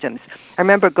of symptoms. I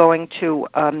remember going to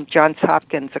Johns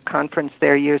Hopkins, a conference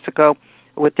there years ago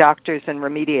with doctors and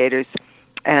remediators,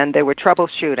 and they were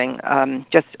troubleshooting,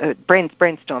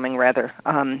 brainstorming rather,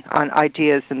 on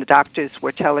ideas, and the doctors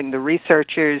were telling the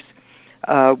researchers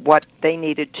what they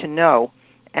needed to know.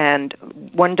 And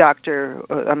one doctor,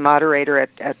 a moderator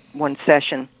at one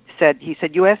session, he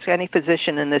said, you ask any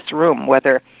physician in this room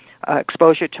whether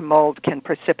exposure to mold can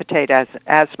precipitate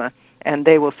asthma, and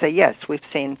they will say, yes, we've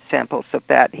seen samples of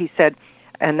that. He said,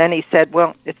 and then he said,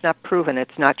 well, it's not proven,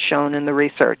 it's not shown in the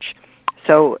research.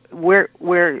 So we're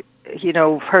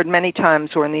heard many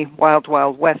times we're in the wild,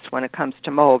 wild west when it comes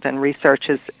to mold, and research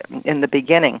is in the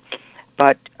beginning.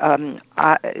 But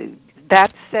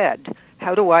that said,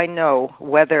 how do I know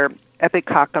whether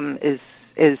Epicoccum is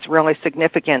is really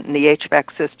significant in the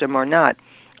HVAC system or not.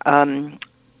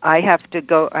 I have to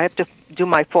do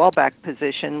my fallback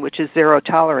position, which is zero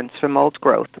tolerance for mold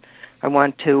growth. I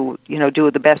want to,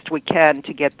 do the best we can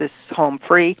to get this home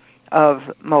free of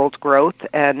mold growth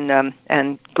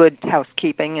and good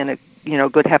housekeeping and a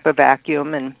good HEPA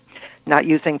vacuum and not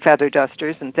using feather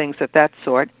dusters and things of that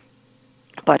sort.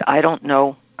 But I don't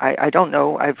know. I don't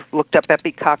know. I've looked up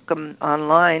epicoccum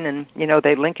online, and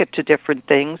they link it to different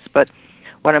things. But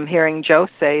what I'm hearing Joe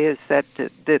say is that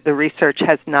the research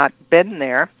has not been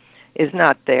there, is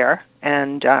not there,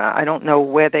 and I don't know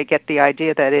where they get the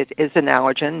idea that it is an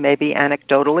allergen. Maybe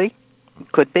anecdotally,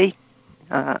 could be.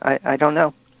 I don't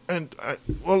know. And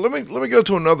let me go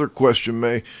to another question,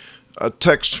 May. A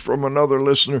text from another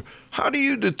listener. How do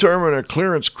you determine a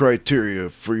clearance criteria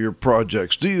for your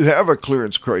projects? Do you have a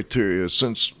clearance criteria?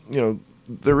 Since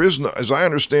there is no, as I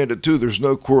understand it too, there's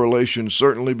no correlation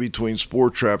certainly between spore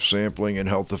trap sampling and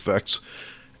health effects,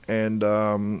 and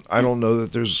I don't know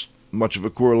that there's much of a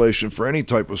correlation for any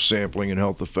type of sampling and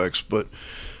health effects. But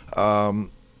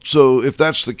so if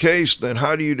that's the case, then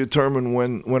how do you determine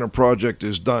when a project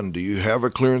is done? Do you have a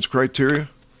clearance criteria?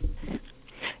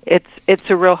 It's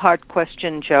a real hard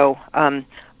question, Joe.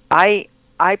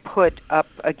 I put up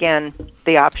again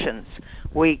the options.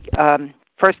 We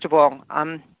first of all,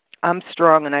 I'm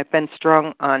strong, and I've been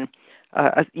strong on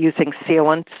using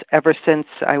sealants ever since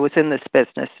I was in this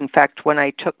business. In fact, when I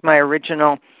took my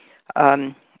original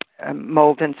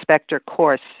mold inspector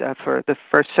course for the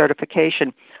first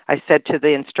certification, I said to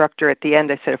the instructor at the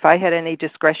end, I said, if I had any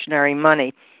discretionary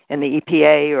money in the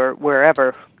EPA or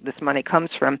wherever this money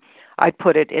comes from, I'd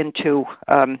put it into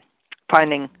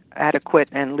finding adequate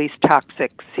and least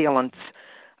toxic sealants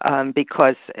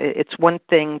because it's one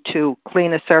thing to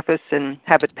clean a surface and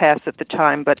have it pass at the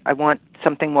time, but I want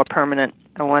something more permanent.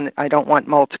 I don't want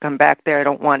mold to come back there. I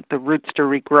don't want the roots to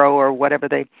regrow or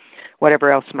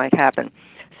whatever else might happen.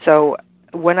 So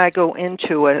when I go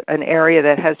into an area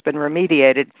that has been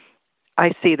remediated,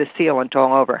 I see the sealant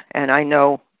all over, and I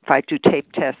know if I do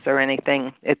tape tests or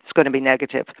anything, it's going to be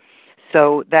negative.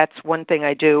 So that's one thing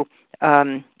I do,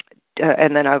 and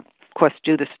then I, of course,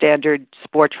 do the standard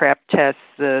spore trap tests,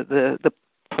 the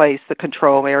place, the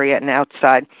control area, and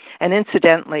outside. And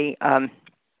incidentally,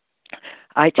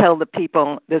 I tell the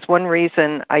people there's one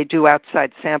reason I do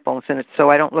outside samples, and it's so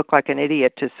I don't look like an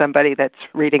idiot to somebody that's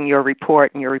reading your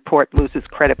report, and your report loses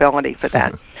credibility for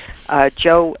that.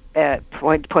 Joe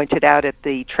pointed out at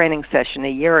the training session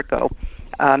a year ago,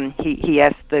 he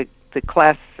asked the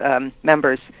class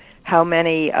members how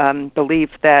many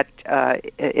believe that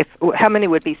how many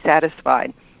would be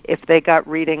satisfied if they got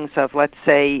readings of, let's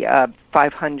say,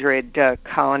 500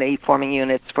 colony forming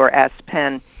units for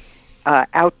Aspen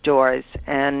outdoors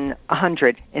and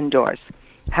 100 indoors.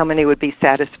 How many would be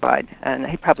satisfied? And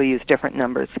he probably used different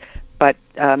numbers, but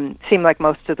seemed like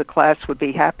most of the class would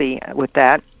be happy with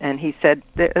that. And he said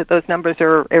those numbers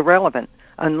are irrelevant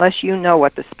unless you know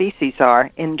what the species are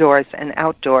indoors and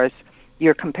outdoors.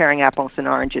 You're comparing apples and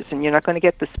oranges, and you're not going to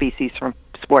get the species from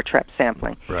spore trap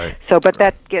sampling. Right. So, but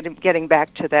that getting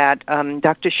back to that,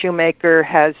 Dr. Shoemaker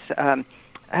has,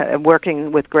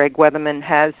 working with Greg Weatherman,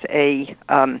 has a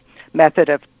method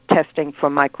of testing for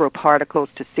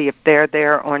microparticles to see if they're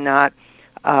there or not.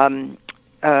 And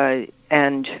I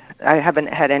haven't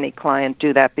had any client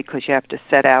do that because you have to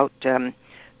set out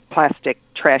plastic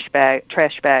trash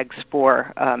bags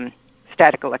for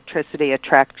static electricity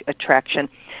attraction.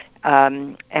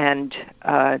 For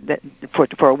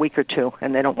a week or two,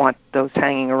 and they don't want those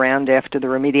hanging around after the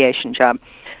remediation job.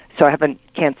 So I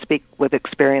can't speak with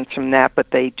experience from that,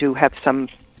 but they do have some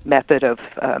method of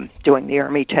doing the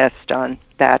ERMI test on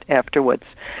that afterwards.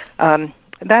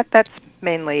 That's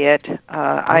mainly it.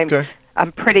 Okay.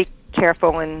 I'm pretty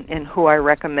careful in who I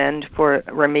recommend for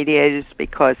remediators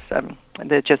because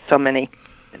there are just so many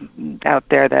out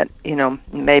there that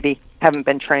maybe haven't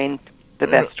been trained the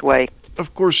best way.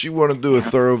 Of course, you want to do a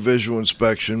thorough visual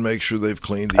inspection, make sure they've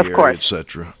cleaned the area,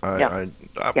 etc.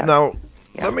 Now,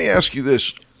 let me ask you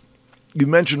this. You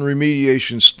mentioned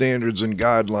remediation standards and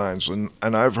guidelines,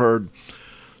 and I've heard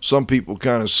some people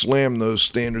kind of slam those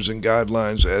standards and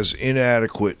guidelines as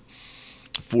inadequate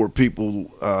for people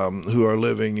who are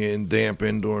living in damp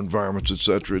indoor environments,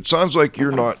 etc. It sounds like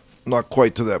you're not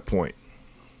quite to that point.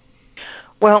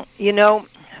 Well,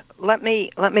 let me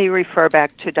refer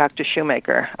back to Dr.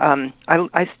 Shoemaker.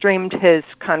 I streamed his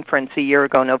conference a year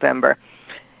ago, November.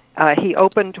 He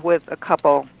opened with a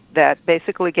couple that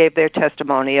basically gave their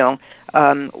testimonial.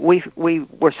 We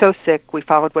were so sick, we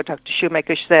followed what Dr.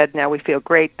 Shoemaker said. Now we feel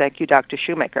great. Thank you, Dr.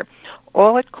 Shoemaker.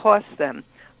 All it cost them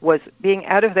was being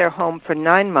out of their home for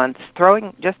 9 months,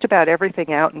 throwing just about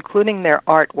everything out, including their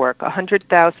artwork,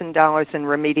 $100,000 in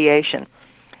remediation.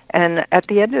 And at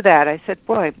the end of that, I said,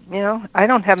 boy, I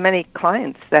don't have many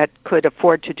clients that could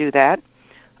afford to do that.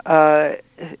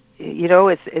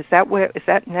 Is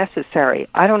that necessary?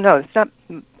 I don't know. It's not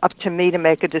up to me to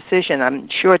make a decision. I'm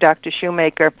sure Dr.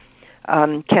 Shoemaker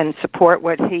can support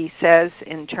what he says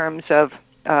in terms of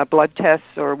blood tests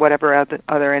or whatever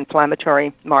other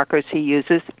inflammatory markers he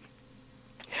uses.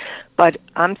 But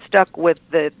I'm stuck with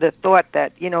the thought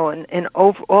that, in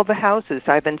all the houses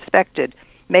I've inspected,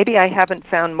 maybe I haven't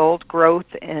found mold growth,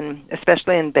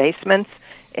 especially in basements,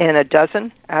 in a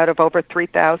dozen out of over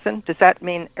 3,000. Does that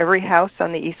mean every house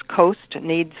on the East Coast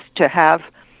needs to have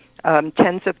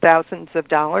tens of thousands of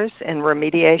dollars in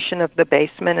remediation of the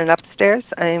basement and upstairs?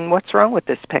 I mean, what's wrong with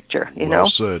this picture? Well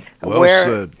said. Well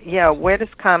said. Yeah, where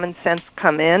does common sense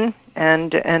come in?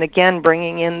 And again,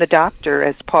 bringing in the doctor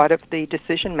as part of the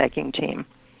decision-making team.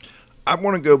 I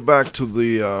want to go back to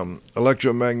the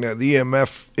electromagnetic, the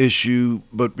EMF issue,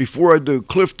 but before I do,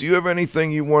 Cliff, do you have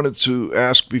anything you wanted to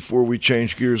ask before we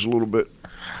change gears a little bit?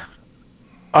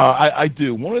 I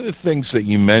do. One of the things that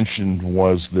you mentioned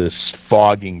was this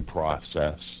fogging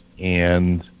process,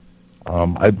 and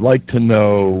I'd like to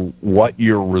know what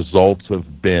your results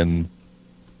have been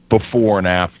before and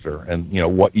after, and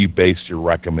what you base your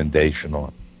recommendation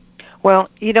on. Well,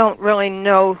 you don't really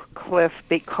know, Cliff,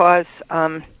 because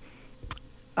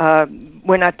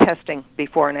we're not testing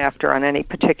before and after on any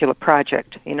particular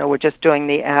project. We're just doing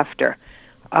the after.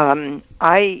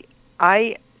 I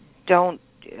don't.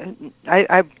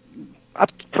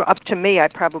 Up to me, I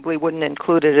probably wouldn't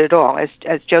include it at all.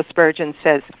 As Joe Spurgeon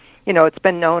says, it's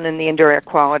been known in the indoor air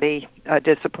quality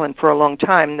discipline for a long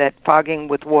time that fogging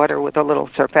with water with a little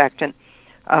surfactant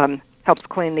helps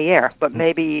clean the air. But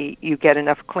maybe you get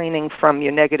enough cleaning from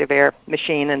your negative air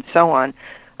machine and so on,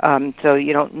 so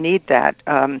you don't need that.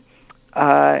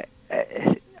 I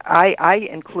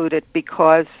include it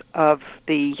because of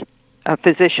the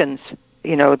physicians,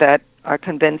 that are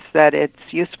convinced that it's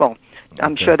useful.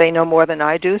 I'm sure they know more than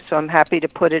I do, so I'm happy to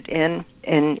put it in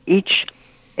each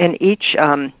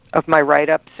of my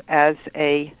write-ups as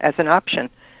an option.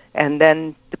 And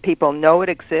then the people know it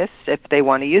exists. If they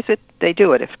want to use it, they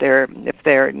do it. If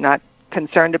they're not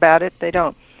concerned about it, they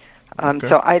don't.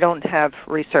 So I don't have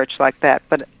research like that,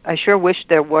 but I sure wish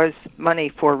there was money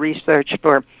for research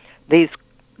for these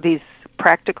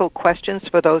practical questions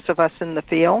for those of us in the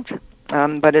field.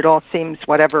 But it all seems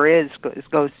whatever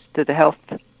goes to the health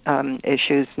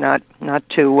issues, not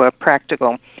to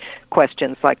practical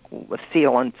questions like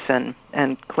sealants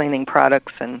and cleaning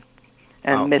products and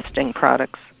misting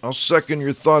products. I'll second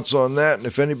your thoughts on that. And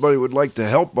if anybody would like to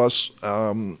help us,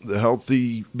 the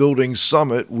Healthy Building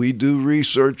Summit, we do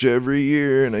research every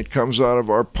year, and it comes out of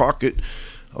our pocket,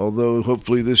 although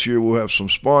hopefully this year we'll have some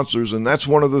sponsors. And that's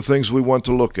one of the things we want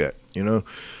to look at.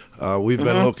 We've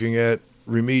been looking at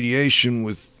remediation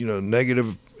with,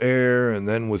 negative air, and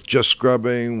then with just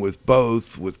scrubbing, with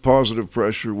both, with positive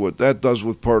pressure, what that does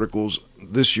with particles.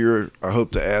 This year, I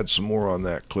hope to add some more on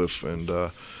that, Cliff, and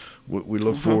we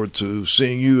look forward to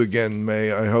seeing you again,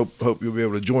 May. I hope you'll be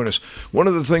able to join us. One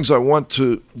of the things I want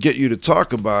to get you to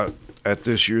talk about at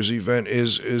this year's event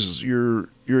is your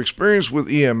experience with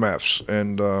EMFs,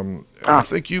 and I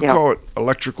think you call it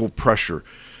electrical pressure.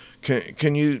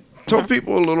 Can you tell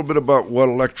people a little bit about what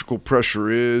electrical pressure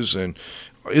is, and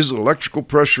is electrical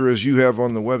pressure, as you have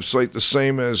on the website, the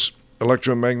same as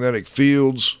electromagnetic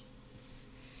fields?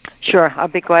 Sure, I'll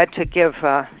be glad to give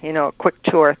a quick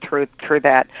tour through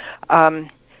that.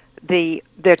 There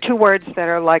are two words that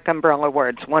are like umbrella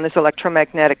words. One is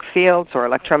electromagnetic fields or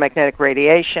electromagnetic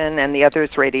radiation, and the other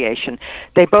is radiation.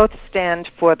 They both stand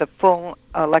for the full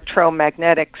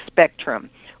electromagnetic spectrum,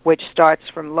 which starts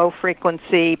from low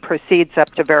frequency, proceeds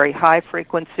up to very high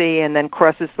frequency, and then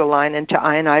crosses the line into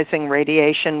ionizing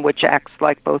radiation, which acts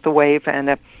like both a wave and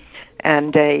a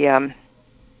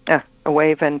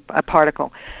wave and a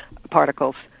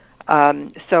particles.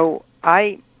 So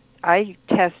I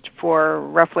test for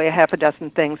roughly a half a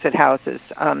dozen things at houses,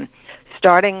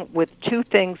 starting with two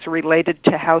things related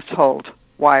to household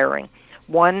wiring.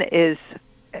 One is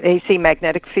AC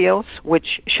magnetic fields,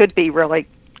 which should be really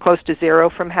close to zero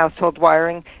from household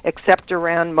wiring, except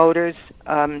around motors,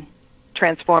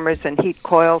 transformers, and heat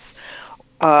coils.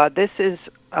 These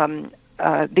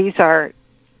are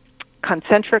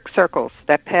concentric circles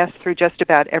that pass through just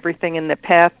about everything in the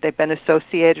path. They've been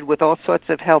associated with all sorts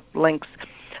of health links.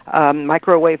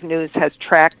 Microwave News has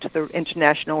tracked the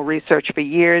international research for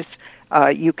years.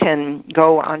 You can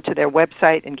go onto their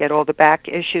website and get all the back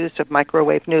issues of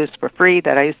Microwave News for free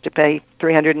that I used to pay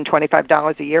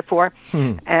 $325 a year for.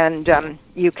 And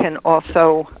you can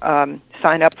also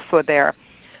sign up for their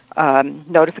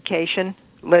notification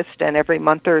list, and every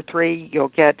month or three you'll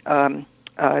get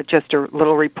just a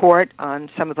little report on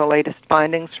some of the latest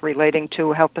findings relating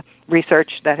to health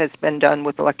research that has been done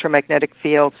with electromagnetic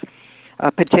fields,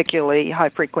 particularly high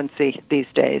frequency these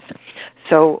days.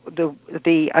 So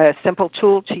the simple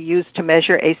tool to use to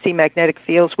measure AC magnetic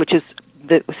fields, which is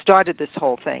started this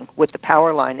whole thing with the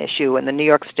power line issue and the New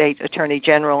York State Attorney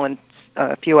General and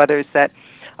a few others that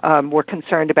were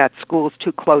concerned about schools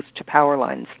too close to power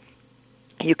lines.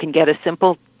 You can get a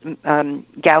simple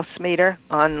Gauss meter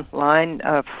online,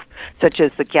 such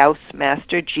as the Gauss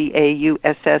Master,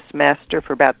 Gauss Master,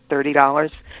 for about $30.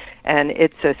 And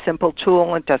it's a simple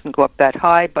tool. It doesn't go up that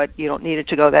high, but you don't need it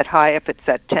to go that high. If it's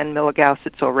at 10 milligauss,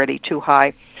 it's already too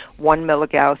high. 1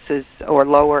 milligauss or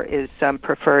lower is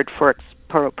preferred for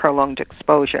prolonged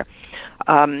exposure.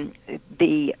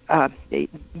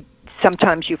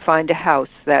 Sometimes you find a house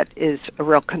that is a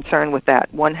real concern with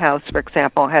that. One house, for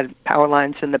example, had power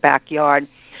lines in the backyard.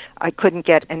 I couldn't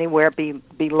get anywhere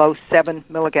below 7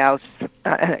 milligauss,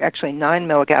 actually 9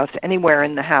 milligauss, anywhere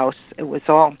in the house. It was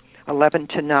all 11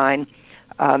 to 9.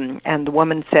 And the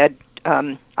woman said,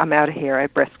 I'm out of here, I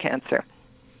have breast cancer.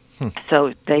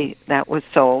 So that was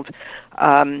sold.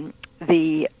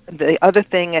 The other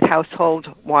thing at household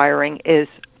wiring is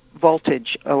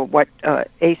voltage, or what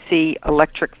AC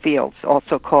electric fields,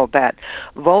 also called that.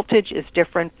 Voltage is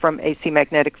different from AC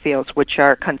magnetic fields, which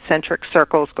are concentric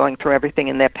circles going through everything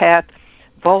in their path.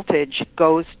 Voltage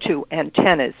goes to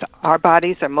antennas. Our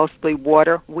bodies are mostly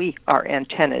water. We are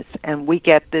antennas, and we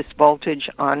get this voltage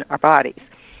on our bodies.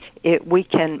 We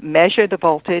can measure the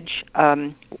voltage,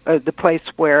 the place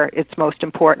where it's most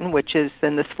important, which is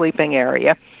in the sleeping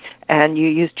area, and you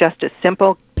use just a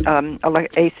simple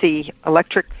AC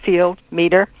electric field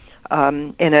meter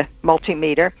in a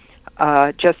multimeter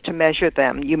just to measure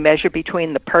them. You measure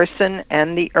between the person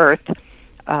and the earth,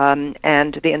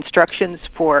 and the instructions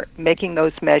for making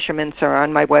those measurements are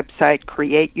on my website,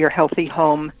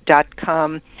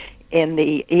 createyourhealthyhome.com, in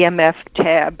the EMF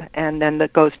tab, and then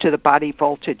that goes to the body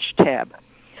voltage tab.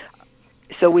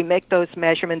 So we make those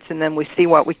measurements, and then we see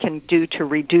what we can do to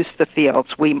reduce the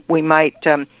fields. We might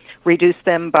reduce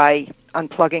them by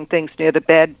unplugging things near the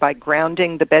bed, by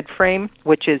grounding the bed frame,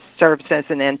 which serves as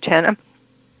an antenna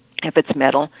if it's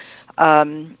metal,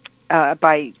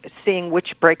 by seeing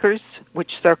which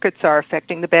circuits are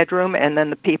affecting the bedroom, and then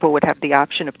the people would have the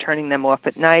option of turning them off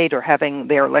at night or having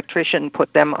their electrician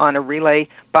put them on a relay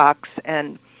box,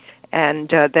 and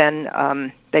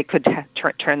then they could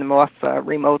turn them off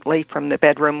remotely from the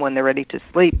bedroom when they're ready to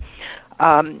sleep.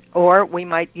 Or we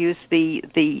might use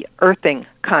the earthing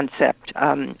concept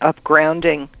of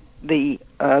grounding the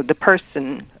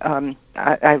person.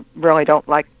 I really don't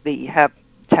like to have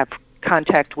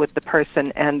contact with the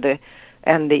person and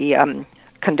the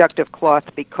conductive cloth,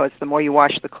 because the more you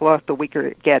wash the cloth, the weaker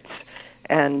it gets,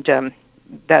 and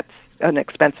that's an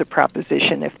expensive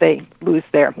proposition if they lose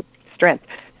their strength.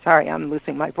 Sorry, I'm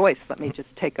losing my voice. Let me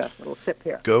just take a little sip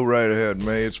here. Go right ahead,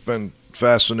 May. It's been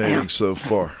fascinating so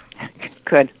far.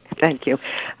 Good. Thank you.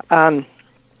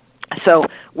 So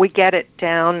we get it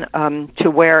down to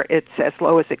where it's as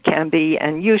low as it can be,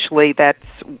 and usually that's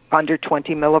under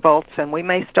 20 millivolts, and we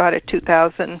may start at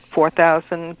 2,000,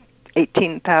 4,000,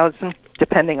 18,000,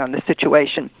 depending on the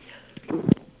situation.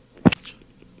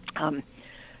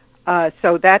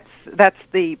 So that's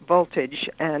the voltage,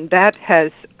 and that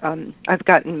has I've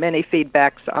gotten many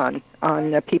feedbacks on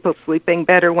people sleeping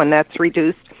better when that's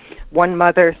reduced. One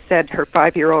mother said her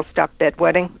 5-year-old stopped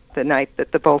bedwetting the night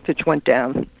that the voltage went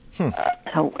down.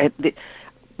 So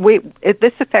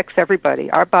this affects everybody.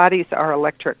 Our bodies are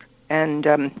electric, and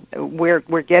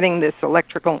we're getting this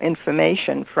electrical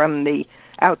information from the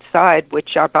outside,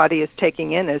 which our body is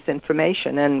taking in as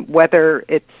information, and whether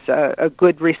it's a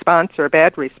good response or a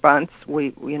bad response,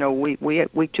 we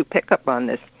too pick up on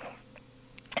this.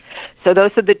 So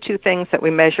those are the two things that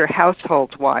we measure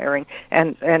household wiring.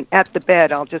 And at the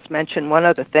bed, I'll just mention one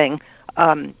other thing.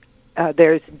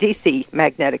 There's DC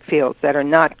magnetic fields that are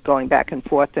not going back and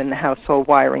forth in the household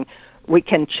wiring. We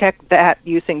can check that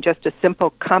using just a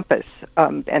simple compass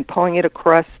and pulling it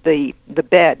across the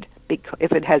bed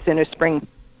if it has inner springs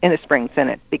in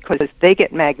it, because they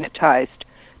get magnetized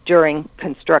during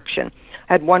construction.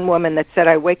 I had one woman that said,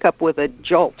 I wake up with a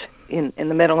jolt in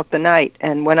the middle of the night,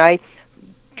 and when I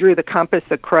drew the compass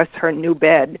across her new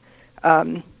bed,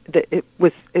 it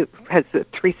has a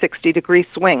 360-degree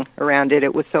swing around it.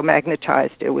 It was so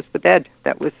magnetized. It was the bed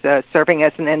that was serving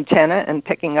as an antenna and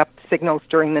picking up signals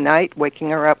during the night, waking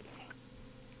her up.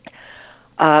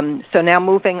 So now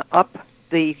moving up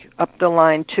the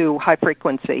line to high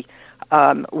frequency.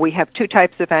 We have two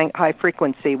types of high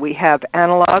frequency. We have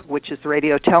analog, which is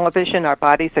radio television. Our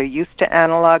bodies are used to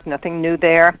analog, nothing new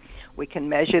there. We can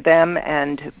measure them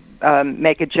and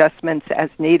make adjustments as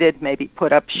needed, maybe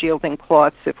put up shielding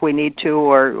cloths if we need to,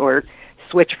 or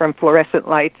switch from fluorescent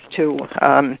lights to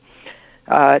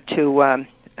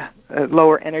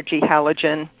lower energy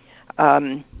halogen,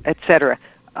 etc.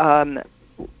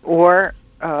 Or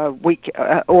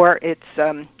it's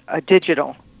a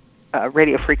digital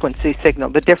radio frequency signal.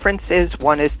 The difference is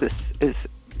one is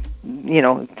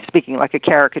speaking like a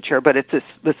caricature, but it's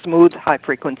the smooth high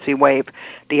frequency wave.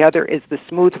 The other is the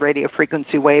smooth radio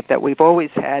frequency wave that we've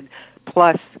always had,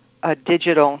 plus a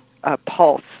digital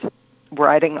pulse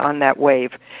riding on that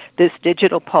wave. This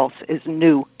digital pulse is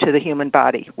new to the human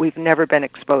body. We've never been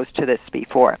exposed to this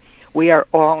before. We are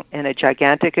all in a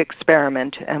gigantic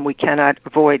experiment, and we cannot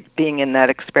avoid being in that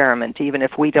experiment. Even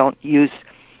if we don't use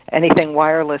anything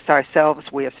wireless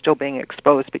ourselves, we are still being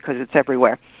exposed because it's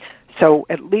everywhere. So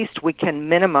at least we can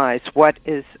minimize what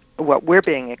we're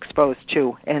being exposed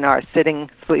to in our sitting,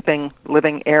 sleeping,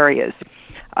 living areas.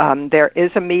 There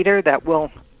is a meter that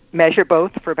will measure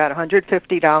both for about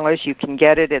 $150. You can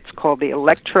get it. It's called the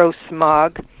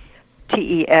ElectroSmog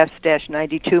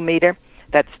TES-92 meter.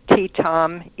 That's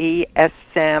TTOM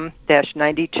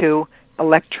ESSAM-92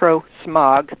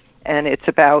 ElectroSmog, and it's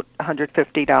about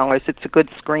 $150. It's a good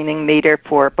screening meter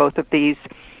for both of these.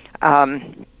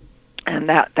 And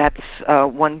that's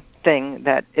one thing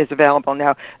that is available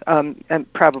now.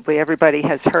 And probably everybody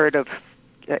has heard of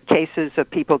cases of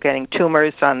people getting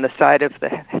tumors on the side of the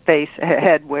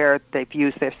head where they've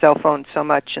used their cell phones so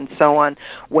much and so on.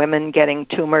 Women getting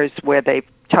tumors where they've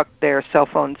tucked their cell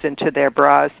phones into their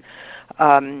bras.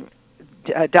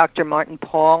 Dr. Martin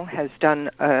Pall has done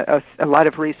a lot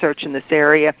of research in this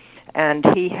area, and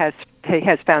he has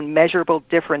found measurable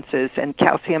differences in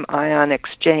calcium ion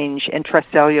exchange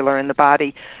intracellular in the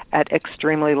body at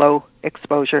extremely low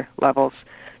exposure levels.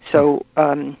 So,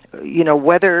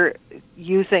 whether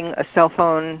using a cell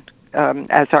phone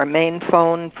as our main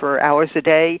phone for hours a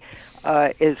day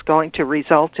is going to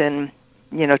result in,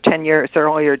 10 years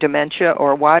earlier dementia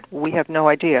or what, we have no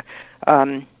idea.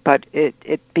 But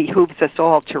it behooves us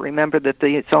all to remember that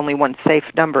it's only one safe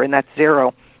number, and that's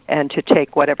 0. And to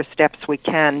take whatever steps we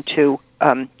can to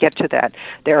get to that.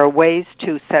 There are ways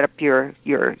to set up your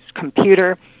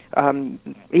computer,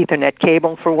 Ethernet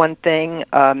cable for one thing,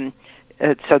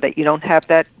 so that you don't have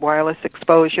that wireless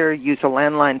exposure. Use a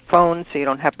landline phone so you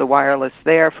don't have the wireless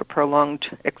there for prolonged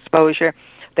exposure.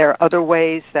 There are other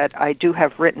ways that I do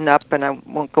have written up, and I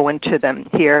won't go into them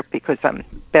here because I'm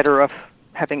better off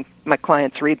having my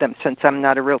clients read them since I'm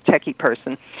not a real techie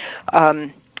person.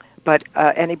 But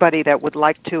anybody that would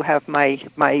like to have my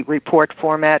report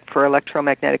format for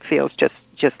electromagnetic fields,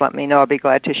 just let me know. I'll be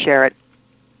glad to share it.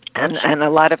 And a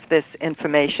lot of this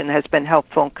information has been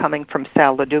helpful coming from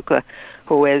Sal LaDuca,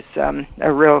 who is a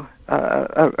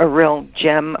real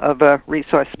gem of a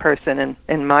resource person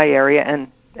in my area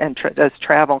and does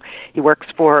travel. He works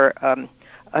for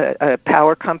a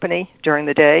power company during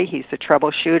the day. He's a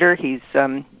troubleshooter. He's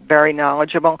very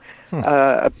knowledgeable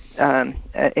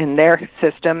in their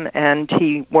system, and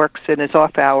he works in his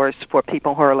off hours for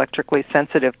people who are electrically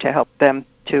sensitive to help them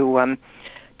to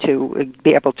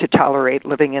be able to tolerate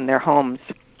living in their homes.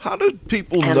 How do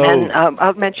people know? And then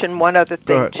I'll mention one other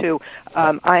thing too,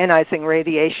 ionizing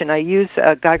radiation. I use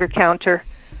a Geiger counter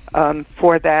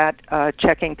for that,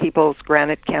 checking people's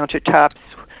granite countertops,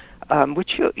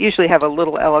 which usually have a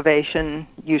little elevation,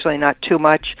 usually not too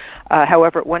much.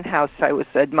 However, at one house I was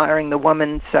admiring the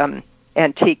woman's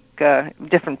antique,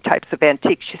 different types of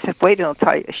antiques. She said, wait until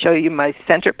I show you my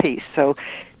centerpiece. So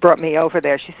brought me over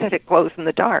there. She said, it glows in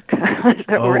the dark. I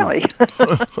said, oh. Really?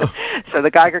 So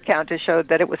the Geiger counter showed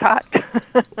that it was hot.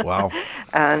 Wow.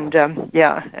 And,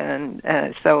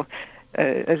 so,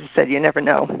 as I said, you never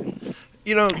know.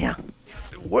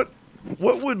 What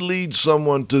would lead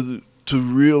someone to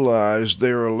realize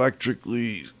they're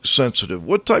electrically sensitive?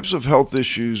 What types of health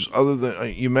issues, other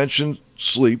than, you mentioned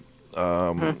sleep,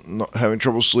 not having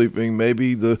trouble sleeping,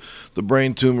 maybe the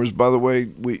brain tumors. By the way,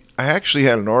 I actually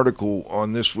had an article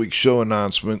on this week's show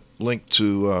announcement linked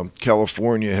to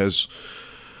California has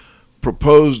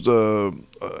proposed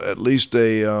at least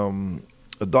a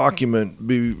document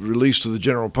be released to the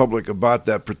general public about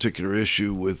that particular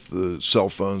issue with the cell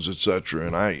phones, etc.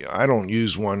 And I don't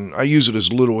use one. I use it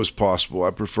as little as possible.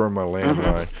 I prefer my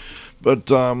landline. But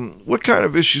what kind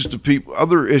of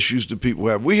other issues do people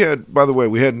have? By the way,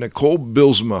 we had Nicole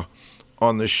Bilsma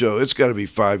on the show. It's got to be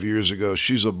 5 years ago.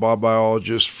 She's a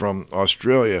biologist from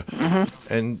Australia,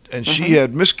 and she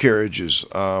had miscarriages.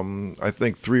 I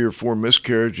think 3 or 4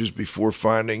 miscarriages before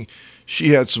finding she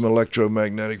had some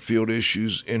electromagnetic field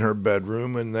issues in her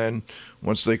bedroom, and then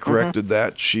once they corrected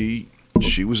that, she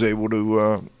was able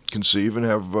to conceive and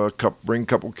have bring a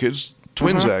couple kids,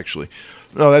 twins actually.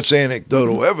 No, that's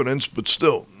anecdotal evidence, but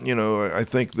still, I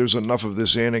think there's enough of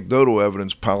this anecdotal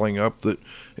evidence piling up that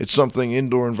it's something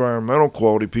indoor environmental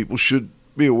quality people should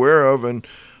be aware of and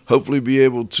hopefully be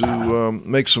able to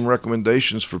make some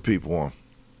recommendations for people on.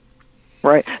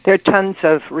 Right. There are tons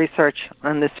of research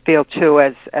on this field, too,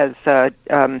 as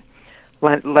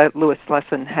Louis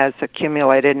Lesson has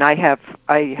accumulated, and I have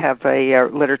a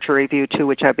literature review, too,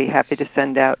 which I'd be happy to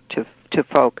send out to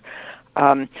folk.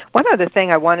 One other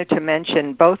thing I wanted to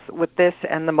mention, both with this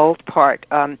and the mold part,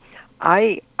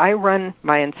 I run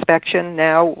my inspection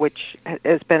now, which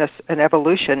has been an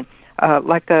evolution,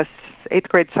 like a 8th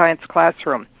grade science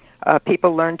classroom.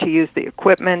 People learn to use the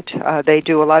equipment. They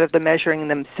do a lot of the measuring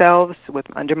themselves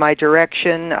under my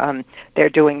direction. They're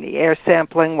doing the air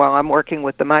sampling while I'm working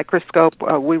with the microscope.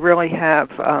 We really have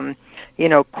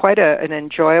quite an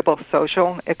enjoyable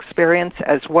social experience,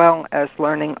 as well as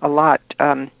learning a lot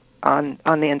on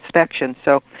the inspection.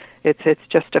 So it's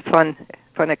just a fun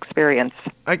experience.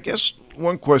 I guess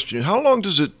one question: how long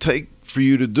does it take for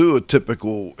you to do a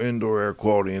typical indoor air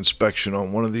quality inspection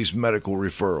on one of these medical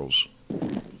referrals?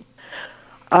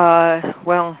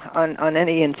 Well, on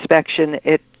any inspection,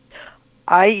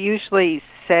 I usually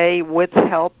say with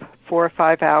help 4 or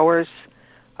 5 hours.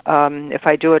 If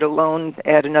I do it alone,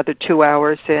 add another 2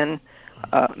 hours in.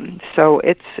 So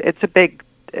it's a big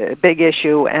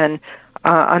issue, and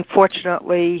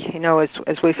unfortunately,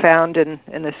 as we found in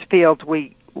this field,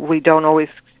 we're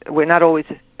not always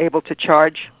able to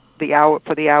charge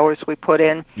for the hours we put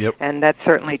in. Yep. And that's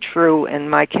certainly true in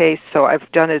my case. So I've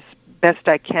done as best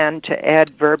I can to add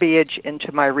verbiage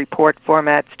into my report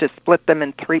formats to split them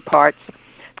in 3 parts.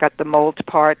 Got the mold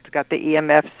part, got the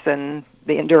EMFs and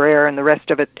the indoor air and the rest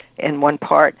of it in one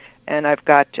part, and I've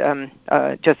got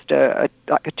just a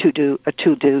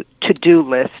to-do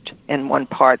list in one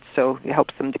part, so it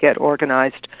helps them to get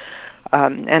organized.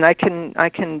 And I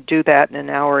can do that in an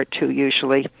hour or 2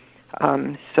 usually.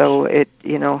 So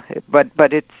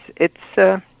but it's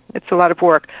a lot of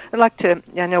work.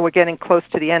 I know we're getting close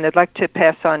to the end. I'd like to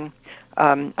pass on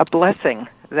a blessing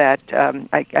that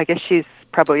I guess she's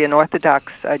probably an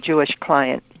Orthodox Jewish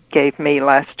client gave me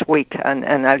last week,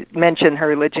 and I mentioned her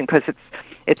religion because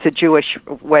it's a Jewish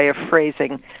way of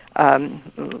phrasing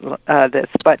this.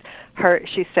 But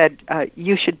she said,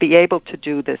 you should be able to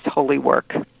do this holy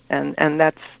work, and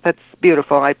that's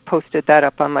beautiful. I posted that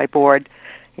up on my board.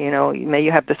 May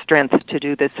you have the strength to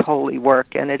do this holy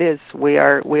work, and it is. We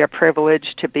are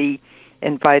privileged to be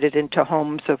invited into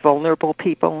homes of vulnerable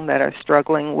people that are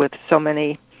struggling with so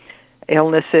many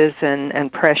illnesses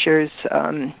and pressures,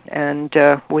 and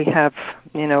we have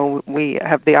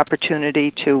the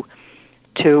opportunity to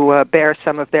bear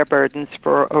some of their burdens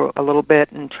for a little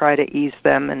bit and try to ease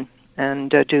them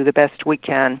and do the best we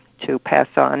can to pass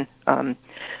on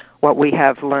what we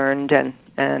have learned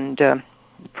and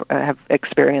have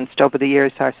experienced over the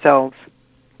years ourselves.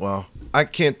 Wow. I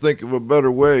can't think of a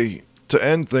better way to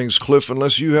end things, Cliff,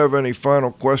 unless you have any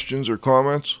final questions or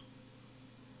comments.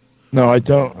 No, I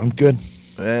don't. I'm good.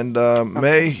 And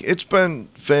May, it's been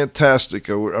fantastic.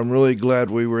 I'm really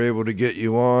glad we were able to get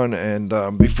you on. And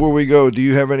before we go, do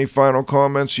you have any final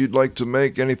comments you'd like to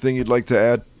make? Anything you'd like to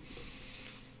add?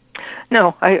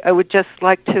 No, I would just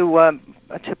like to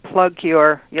plug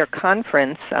your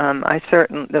conference.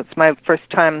 That's my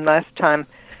last time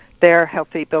there,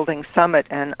 Healthy Building Summit,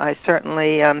 and I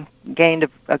certainly gained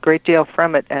a great deal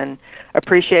from it and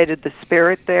appreciated the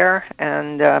spirit there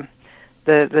and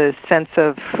the sense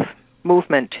of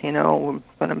movement. We're going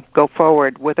to go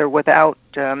forward with or without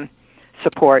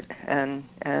support and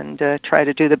try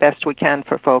to do the best we can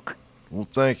for folk. Well,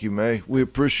 thank you, May. We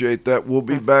appreciate that. We'll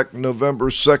be back November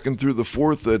 2nd through the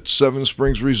 4th at Seven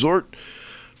Springs Resort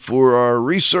for our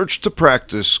Research to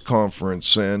Practice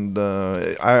conference. And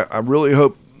I really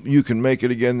hope you can make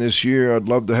it again this year. I'd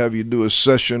love to have you do a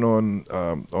session on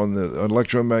the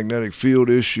electromagnetic field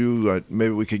issue.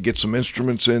 Maybe we could get some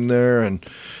instruments in there and,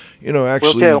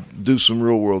 actually do some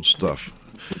real-world stuff.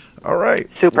 All right.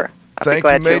 Super. Thank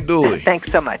you, May Dooley.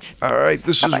 Thanks so much. All right,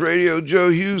 this is Radio Joe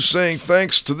Hughes saying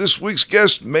thanks to this week's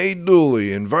guest, May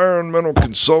Dooley, Environmental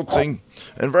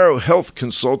Health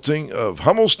Consulting of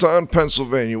Hummelstown,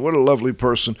 Pennsylvania. What a lovely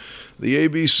person. The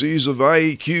ABCs of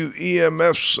IEQ,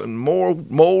 EMFs, and more,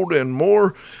 mold and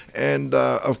more. And,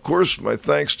 of course, my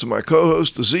thanks to my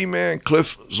co-host, the Z-Man,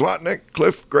 Cliff Zlotnick.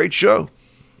 Cliff, great show.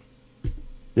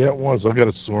 Yeah, it was. I got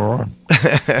a sore arm.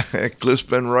 Cliff's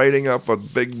been writing up a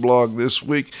big blog this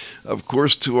week. Of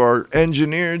course, to our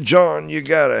engineer, John, you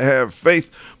got to have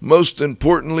faith. Most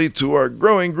importantly, to our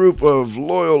growing group of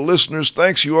loyal listeners,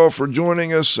 thanks you all for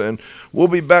joining us. And we'll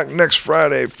be back next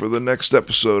Friday for the next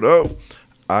episode of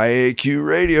IAQ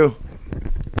Radio.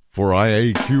 For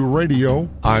IAQ Radio,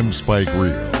 I'm Spike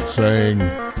Reel saying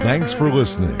thanks for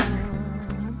listening.